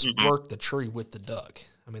really just work the tree with the duck.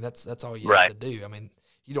 I mean, that's all you have to do. I mean,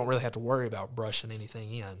 you don't really have to worry about brushing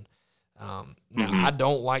anything in. Now, I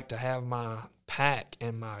don't like to have my pack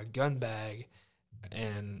and my gun bag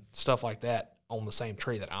and stuff like that on the same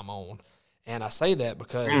tree that I'm on. And I say that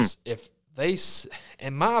because if they,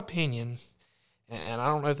 in my opinion, and I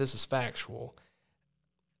don't know if this is factual,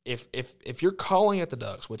 if you're calling at the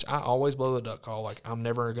ducks, which I always blow the duck call, like I'm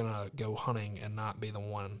never going to go hunting and not be the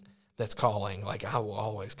one that's calling, like I will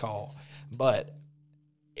always call. But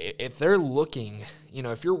if they're looking,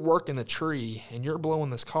 if you're working the tree and you're blowing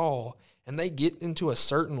this call and they get into a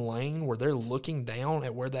certain lane where they're looking down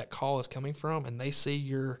at where that call is coming from and they see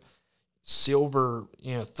your silver,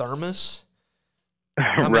 thermos.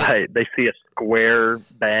 Right. They see a square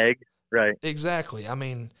bag. Right. Exactly. I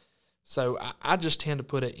mean, so I just tend to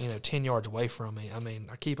put it, 10 yards away from me. I mean,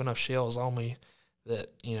 I keep enough shells on me that,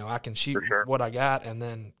 I can shoot what I got and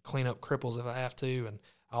then clean up cripples if I have to, and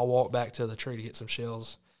I'll walk back to the tree to get some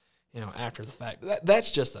shells, after the fact.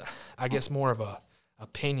 That's just, I guess, more of a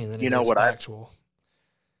opinion than it is factual.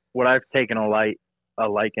 What I've taken a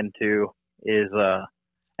liking to is,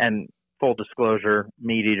 and full disclosure,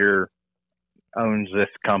 Meat Eater owns this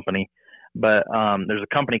company, but there's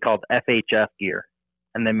a company called FHF Gear.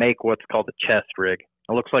 And they make what's called a chest rig.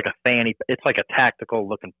 It looks like a fanny. It's like a tactical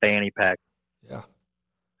looking fanny pack. Yeah.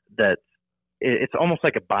 It's almost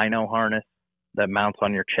like a bino harness that mounts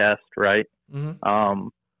on your chest, right?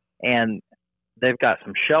 And they've got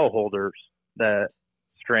some shell holders that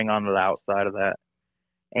string onto the outside of that.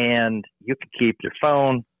 And you can keep your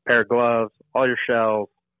phone, pair of gloves, all your shells,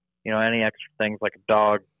 any extra things like a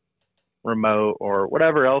dog remote or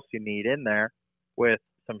whatever else you need in there with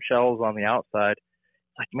some shells on the outside.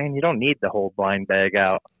 It's like, man, you don't need the whole blind bag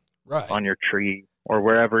out Right. on your tree or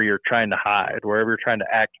wherever you're trying to hide, wherever you're trying to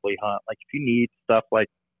actively hunt. Like, if you need stuff like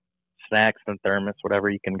snacks and thermos, whatever,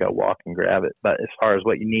 you can go walk and grab it. But as far as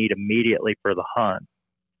what you need immediately for the hunt,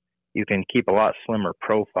 you can keep a lot slimmer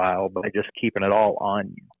profile by just keeping it all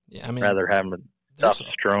on you. Yeah, I mean, rather having stuff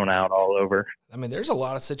strewn out all over. I mean, there's a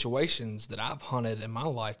lot of situations that I've hunted in my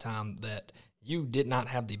lifetime that you did not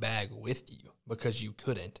have the bag with you because you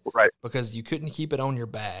couldn't. Right. Because you couldn't keep it on your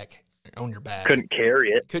back. Couldn't carry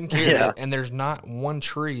it. Couldn't carry it. And there's not one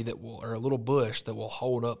tree that will, or a little bush that will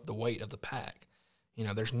hold up the weight of the pack. You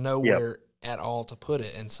know, there's nowhere at all to put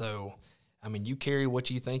it. And so, I mean, you carry what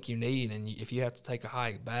you think you need. And if you have to take a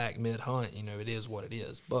hike back mid-hunt, you know, it is what it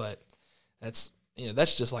is. But that's, you know,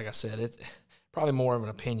 that's just like I said, it's probably more of an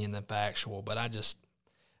opinion than factual. But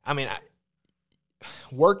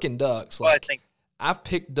working ducks, like, I've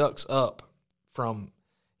picked ducks up from,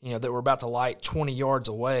 you know, that were about to light 20 yards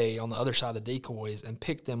away on the other side of the decoys and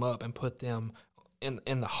picked them up and put them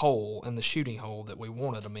in the hole, in the shooting hole that we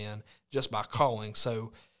wanted them in just by calling.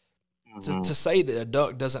 So to say that a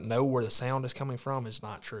duck doesn't know where the sound is coming from is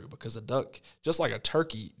not true, because a duck, just like a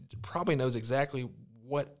turkey, probably knows exactly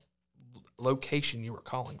what location you were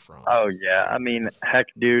calling from. Oh, yeah. I mean, heck,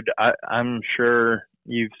 dude, I'm sure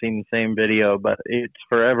you've seen the same video, but it's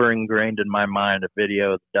forever ingrained in my mind, a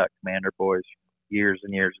video of the Duck Commander boys years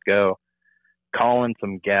and years ago calling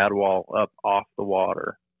some gadwall up off the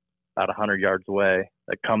water about 100 yards away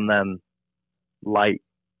that come them light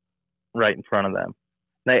right in front of them.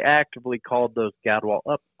 They actively called those gadwall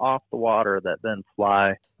up off the water that then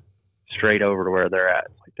fly straight over to where they're at.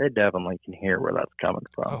 Like, they definitely can hear where that's coming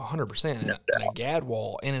from. Oh, 100%. And a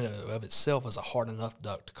gadwall in and of itself is a hard enough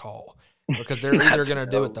duck to call, because they're either going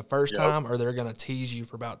to do it the first time or they're going to tease you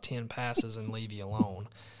for about 10 passes and leave you alone.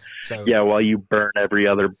 So yeah, while you burn every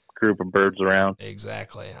other group of birds around.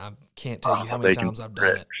 Exactly. I can't tell you how many times I've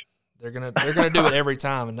done it. They're gonna do it every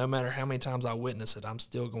time, and no matter how many times I witness it, I'm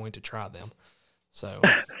still going to try them. So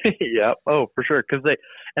yeah, oh, for sure. Because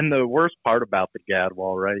and the worst part about the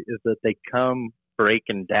gadwall, right, is that they come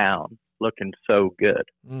breaking down, looking so good.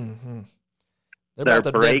 Mm-hmm. They're about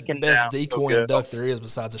the best decoying duck there is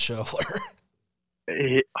besides a shuffler.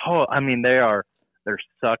 I mean, they're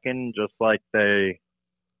sucking just like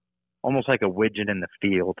almost like a widget in the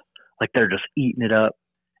field. Like, they're just eating it up,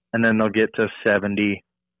 and then they'll get to 70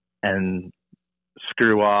 and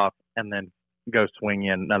screw off and then go swing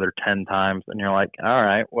you another 10 times. And you're like, all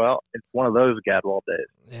right, well, it's one of those gadwall days.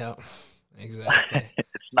 Yeah, exactly.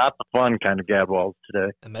 It's not the fun kind of gadwalls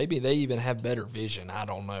today. And maybe they even have better vision. I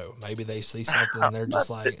don't know. Maybe they see something and they're just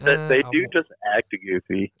like, they do just act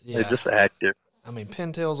goofy. Yeah. They're just active. I mean,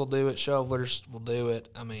 pintails will do it. Shovelers will do it.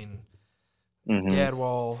 I mean,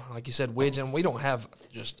 gadwall, like you said, widgeon. We don't have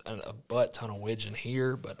just a butt ton of widgeon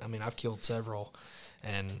here, but I mean, I've killed several,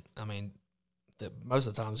 and I mean, most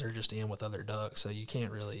of the times they're just in with other ducks, so you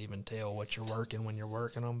can't really even tell what you're working when you're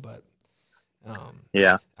working them. But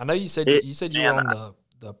yeah, I know you said you were on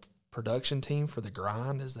the production team for the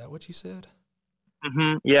Grind. Is that what you said?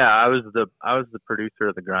 Mm-hmm. Yeah, I was the producer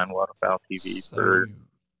of the Grind Waterfowl TV for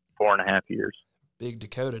 4.5 years. Big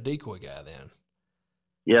Dakota decoy guy, then.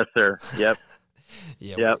 Yes, sir. Yep.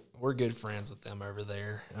 Yeah, yep. We're good friends with them over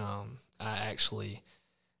there. I actually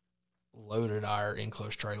loaded our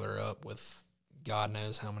enclosed trailer up with God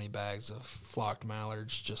knows how many bags of flocked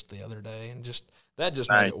mallards just the other day, and that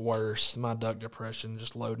made it worse. My duck depression,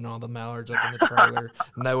 just loading all the mallards up in the trailer,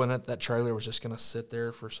 knowing that trailer was just going to sit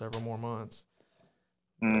there for several more months.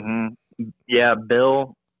 Mm-hmm. Yeah,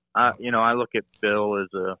 Bill. I look at Bill as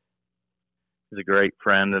a great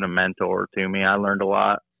friend and a mentor to me. I learned a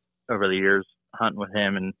lot over the years hunting with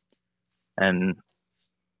him and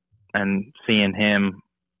seeing him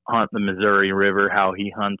hunt the Missouri River, how he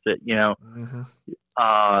hunts it,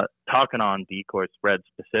 talking on decoy spread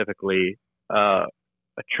specifically, a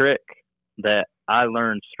trick that I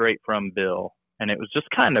learned straight from Bill, and it was just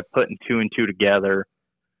kind of putting two and two together.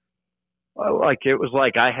 Like, it was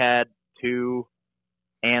like I had 2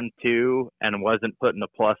 and 2 and wasn't putting a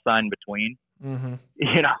plus sign between. Mm-hmm.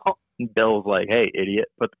 Bill's like, hey, idiot,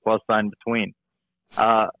 put the plus sign between.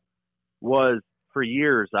 Was for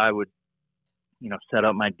years I would, set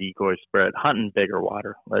up my decoy spread, hunting bigger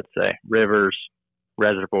water, let's say, rivers,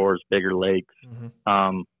 reservoirs, bigger lakes.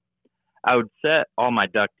 Mm-hmm. I would set all my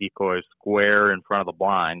duck decoys square in front of the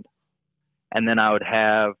blind, and then I would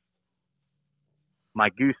have my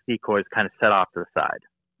goose decoys kind of set off to the side,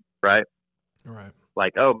 right? Right.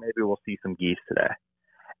 Like, oh, maybe we'll see some geese today.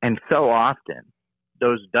 And so often,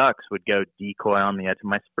 those ducks would go decoy on the edge of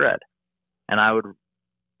my spread.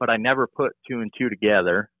 but I never put two and two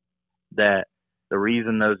together that the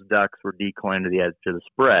reason those ducks were decoying to the edge of the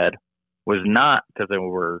spread was not because they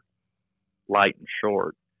were light and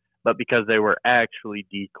short, but because they were actually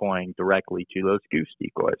decoying directly to those goose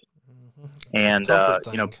decoys. And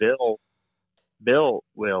Bill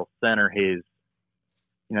will center his.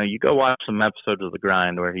 You go watch some episodes of The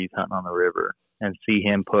Grind where he's hunting on the river and see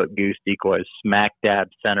him put goose decoys smack dab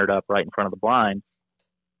centered up right in front of the blind.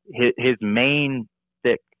 His main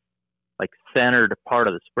thick, centered part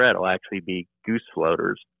of the spread will actually be goose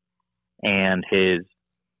floaters, and his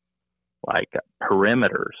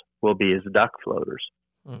perimeters will be his duck floaters.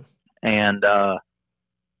 And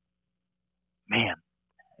man,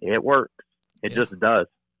 it works. It just does.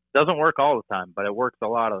 Doesn't work all the time, but it works a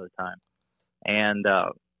lot of the time. And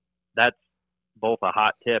that's both a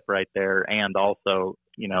hot tip right there, and also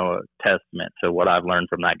a testament to what I've learned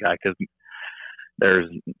from that guy, because there's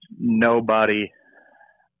nobody,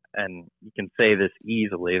 and you can say this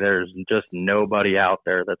easily, there's just nobody out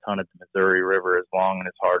there that's hunted the Missouri River as long and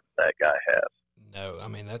as hard as that guy has. No, I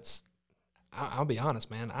mean, I'll be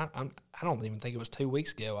honest, man. I don't even think it was 2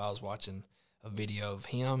 weeks ago I was watching a video of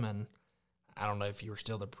him, and I don't know if you were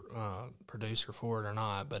still the producer for it or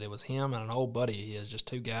not, but it was him and an old buddy of his, just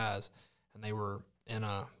two guys, and they were in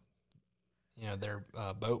their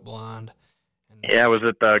boat blind. And was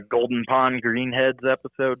it the Golden Pond Greenheads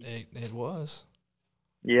episode? It was.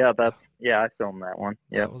 Yeah, I filmed that one.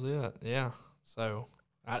 Yeah, that was it. Yeah, so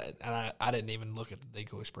I didn't even look at the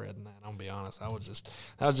decoy spread in that. I'm gonna be honest. That was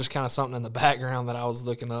just kind of something in the background that I was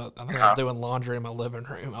looking up. I think I was doing laundry in my living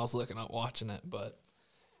room. I was looking up watching it, but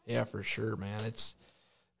yeah, for sure, man.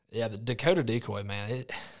 The Dakota decoy, man.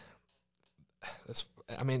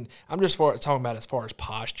 I'm just talking about as far as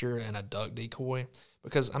posture and a duck decoy,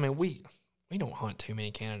 because we don't hunt too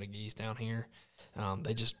many Canada geese down here.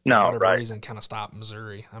 They just, for whatever reason, kind of stop in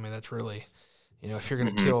Missouri. That's really, if you're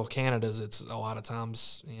going to kill Canadas, it's a lot of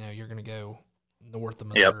times, you're going to go north of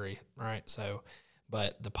Missouri, right? So,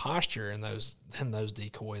 but the posture in those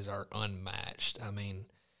decoys are unmatched.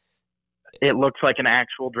 It looks like an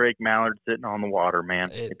actual Drake mallard sitting on the water,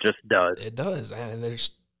 man. It just does. It does, and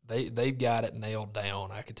they've got it nailed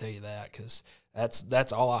down. I can tell you that, because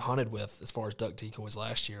that's all I hunted with as far as duck decoys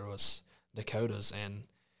last year was Dakotas, and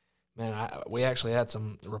man, we actually had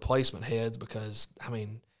some replacement heads, because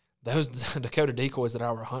those Dakota decoys that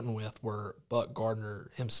I were hunting with were Buck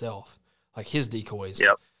Gardner himself, his decoys.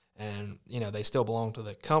 Yep. And they still belong to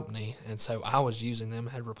the company, and so I was using them,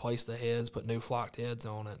 had replaced the heads, put new flocked heads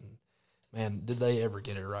on it, and man, did they ever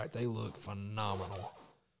get it right? They look phenomenal.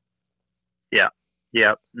 Yeah.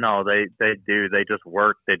 Yeah. No, they do. They just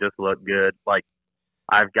work. They just look good.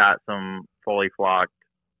 I've got some fully flocked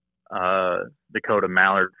Dakota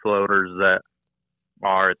mallard floaters that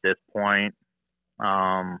are at this point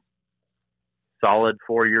solid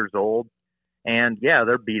 4 years old. And yeah,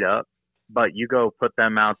 they're beat up, but you go put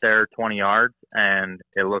them out there 20 yards and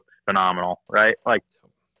it looks phenomenal, right?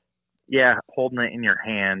 Yeah, holding it in your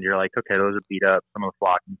hand, you're like, okay, those are beat up. Some of the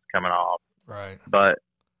flocking's coming off. Right. But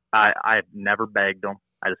I've never bagged them.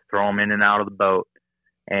 I just throw them in and out of the boat.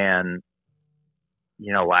 And,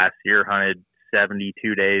 last year hunted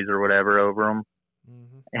 72 days or whatever over them.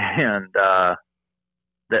 And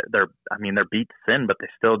they're beat to sin, but they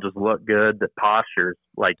still just look good. The posture's,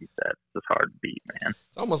 like you said, it's just hard to beat, man.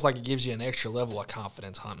 It's almost like it gives you an extra level of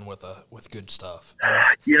confidence hunting with good stuff.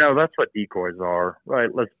 That's what decoys are, right?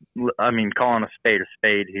 Calling a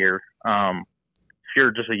spade here. If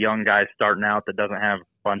you're just a young guy starting out that doesn't have a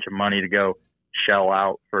bunch of money to go shell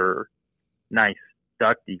out for nice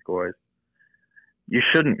duck decoys, you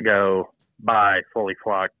shouldn't go buy fully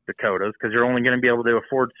flocked Dakotas, because you're only going to be able to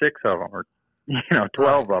afford 6 of them or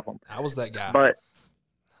 12 of them. I was that guy. But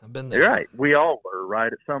I've been there. You're right. We all were,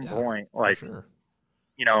 right? At some point, sure.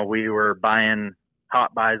 We were buying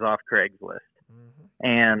hot buys off Craigslist.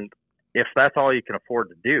 And if that's all you can afford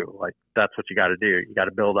to do, that's what you got to do. You got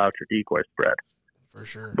to build out your decoy spread. For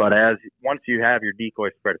sure. But once you have your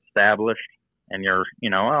decoy spread established, and you're,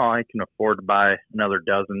 I can afford to buy another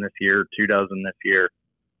dozen this year, 2 dozen this year,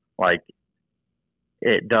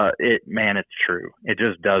 it does. It's true. It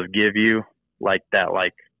just does give you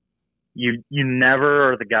that. You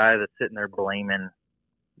never are the guy that's sitting there blaming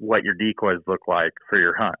what your decoys look like for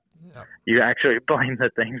your hunt. Yeah. You actually blame the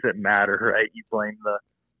things that matter, right? You blame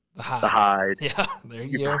the hide. Yeah, there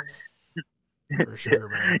you go. For sure,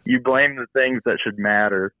 man. You blame the things that should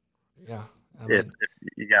matter. Yeah. If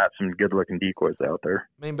you got some good-looking decoys out there.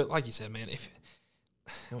 But like you said, man, if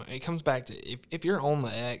it comes back to if you're on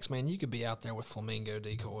the X, man, you could be out there with flamingo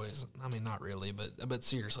decoys. Not really, but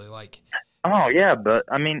seriously, Oh yeah, but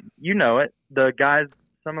I mean, you know it. The guys,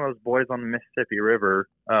 some of those boys on the Mississippi River,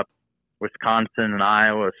 up Wisconsin and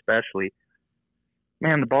Iowa especially,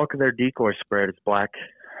 man, the bulk of their decoy spread is black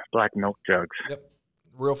milk jugs. Yep.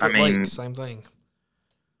 I Reelfoot Lake, mean, same thing.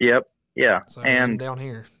 yep, yeah, So even and down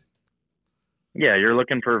here. yeah, you're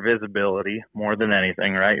looking for visibility more than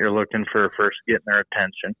anything, right? You're looking for first getting their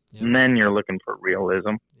attention, Yep. and then you're looking for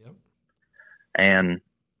realism. Yep. And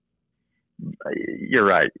you're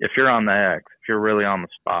right. If you're on the X, if you're really on the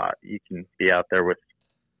spot, you can be out there with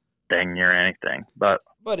dang near anything. But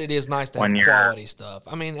it is nice to when have you're quality stuff.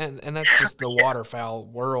 I mean, and that's just the waterfowl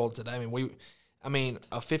world today. I mean,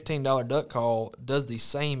 a $15 duck call does the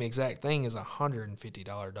same exact thing as a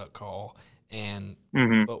 $150 duck call. And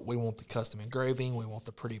but we want the custom engraving, we want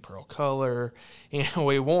the pretty pearl color, you know,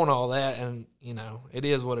 we want all that, and you know, it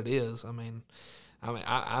is what it is. I'm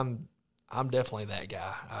definitely that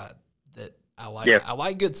guy. I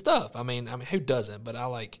like good stuff. I mean, who doesn't? But I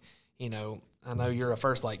like, you know, I know you're a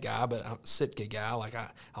First Light guy, but I'm a Sitka guy. I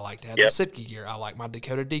like to have the Sitka gear. I like my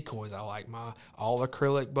Dakota decoys. I like my all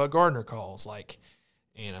acrylic Bud Gardner calls. Like,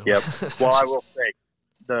 you know. Yep. Well, I will say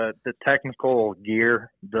the technical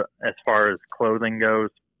gear, as far as clothing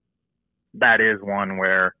goes, that is one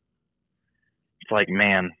where it's like,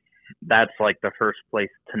 man, that's like the first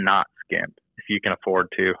place to not skimp if you can afford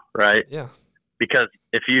to, right? Yeah. Because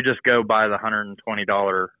if you just go buy the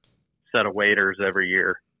 $120 set of waders every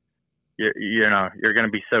year, you know, you're going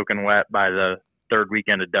to be soaking wet by the third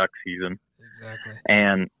weekend of duck season. Exactly.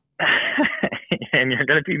 And you're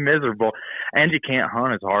going to be miserable, and you can't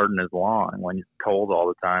hunt as hard and as long when it's cold all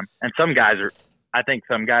the time. And I think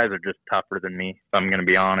some guys are just tougher than me, if I'm going to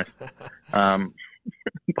be honest. But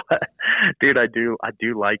dude, I do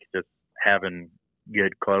like just having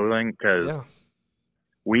good clothing, because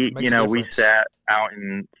we sat out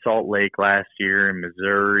in Salt Lake last year, in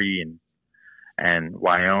Missouri and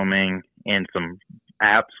Wyoming, in some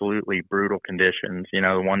absolutely brutal conditions. You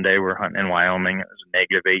know, one day we're hunting in Wyoming, it was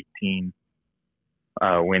negative 18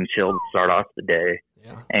 wind chill to start off the day.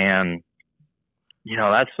 Yeah. And you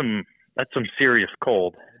know, that's some serious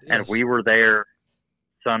cold. And we were there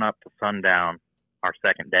sun up to sundown our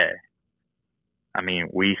second day. I mean,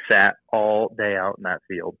 we sat all day out in that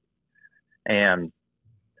field. And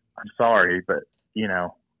I'm sorry, but you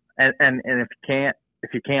know, and if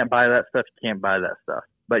you can't buy that stuff, you can't buy that stuff.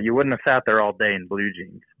 But you wouldn't have sat there all day in blue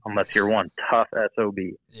jeans unless you're one tough SOB.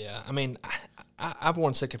 Yeah, I mean, I've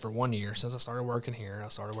worn Sitka for 1 year since I started working here. I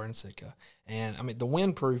started wearing Sitka, and I mean, the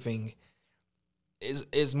windproofing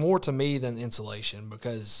is more to me than insulation,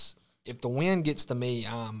 because if the wind gets to me,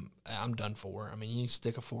 I'm done for. I mean, you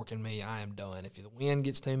stick a fork in me, I am done. If the wind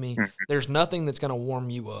gets to me, there's nothing that's going to warm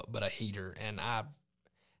you up but a heater, and I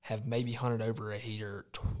have maybe hunted over a heater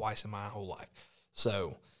twice in my whole life.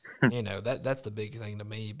 So, you know, that's the big thing to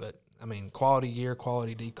me. But I mean, quality gear,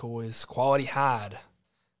 quality decoys, quality hide, I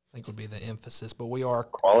think would be the emphasis. But we are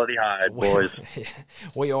quality hide, boys.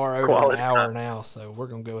 We are over an hour now, so we're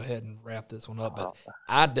gonna go ahead and wrap this one up. But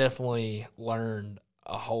I definitely learned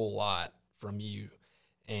a whole lot from you,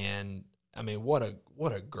 and I mean, what a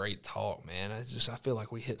great talk, man. I feel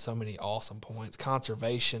like we hit so many awesome points.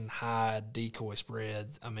 Conservation, hide, decoy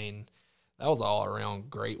spreads. I mean, that was an all-around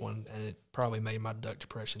great one, and it probably made my duck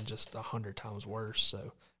depression just 100 times worse,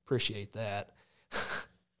 so appreciate that.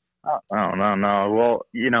 Oh, no. Well,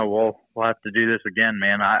 you know, we'll have to do this again,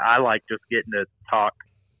 man. I like just getting to talk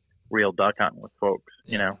real duck hunting with folks.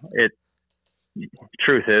 You know,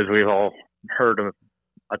 truth is, we've all heard of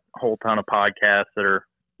a whole ton of podcasts that are,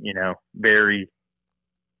 you know, very,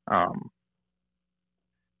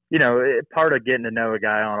 you know, part of getting to know a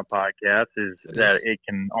guy on a podcast is that it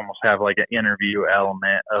can almost have like an interview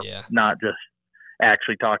element of not just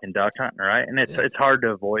actually talking duck hunting, right? And it's hard to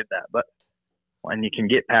avoid that. But when you can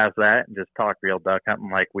get past that and just talk real duck hunting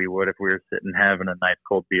like we would if we were sitting having a nice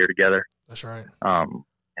cold beer together, that's right. You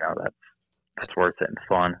know, that's worth it and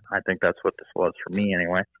fun. I think that's what this was for me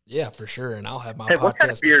anyway. Yeah, for sure. And I'll have my Hey, podcast. What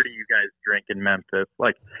kind of beer do you guys drink in Memphis?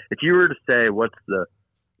 Like, if you were to say what's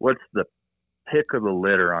the pick of the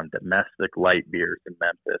litter on domestic light beers in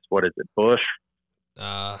Memphis, what is it? Bush?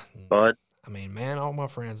 Bud? I mean, man, all my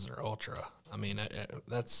friends are Ultra. I mean,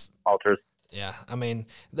 that's Ultras. Yeah, I mean,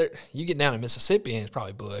 you get down to Mississippi and it's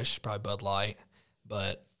probably Bush, probably Bud Light,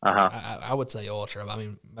 but I would say Ultra. I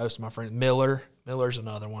mean, most of my friends, Miller's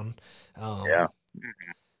another one. Yeah.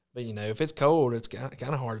 But, you know, if it's cold, it's kind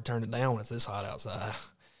of hard to turn it down when it's this hot outside.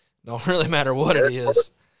 Don't really matter what it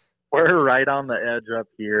is. We're right on the edge up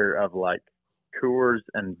here of, like, Coors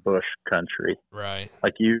and Bush country. Right.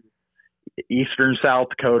 Like eastern South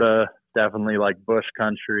Dakota, definitely like bush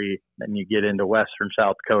country. Then you get into western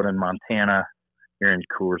South Dakota and Montana, you're in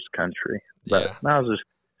Coors country. But Yeah. I was just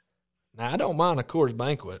Now, I don't mind a Coors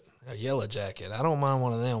Banquet, a Yellow Jacket. I don't mind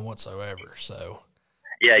one of them whatsoever. So,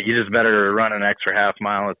 yeah, you just better run an extra half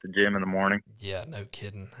mile at the gym in the morning. yeah, no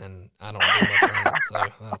kidding. And I don't do much running, so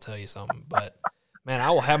that'll tell you something. But, man,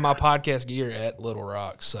 I will have my podcast gear at Little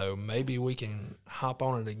Rock, so maybe we can hop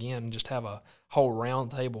on it again and just have a whole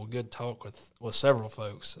round table, good talk with several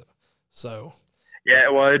folks. So, yeah,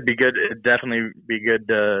 well, it'd be good. It'd definitely be good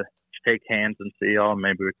to shake hands and see y'all.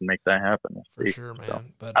 Maybe we can make that happen. We'll for see. sure, man. So,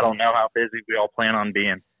 But I don't know how busy we all plan on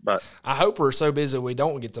being, but I hope we're so busy we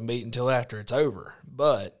don't get to meet until after it's over.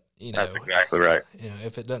 But, that's exactly right.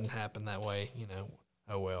 If it doesn't happen that way,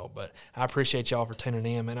 oh well. But I appreciate y'all for tuning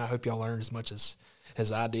in, man. I hope y'all learned as much as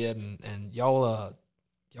I did, and y'all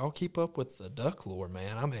keep up with the duck lore,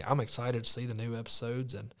 man. I'm excited to see the new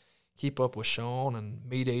episodes and keep up with Sean and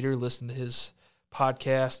Meat Eater, listen to his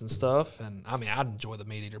podcast and stuff. And I enjoy the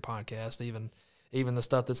Meat Eater podcast, even the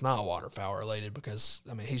stuff that's not waterfowl related, because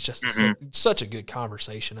he's just such a good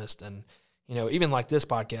conversationist. And even like this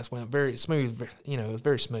podcast went very smooth. It was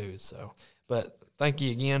very smooth. So, but thank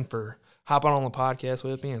you again for hopping on the podcast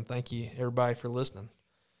with me, and thank you everybody for listening.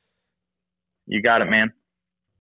 You got it, man.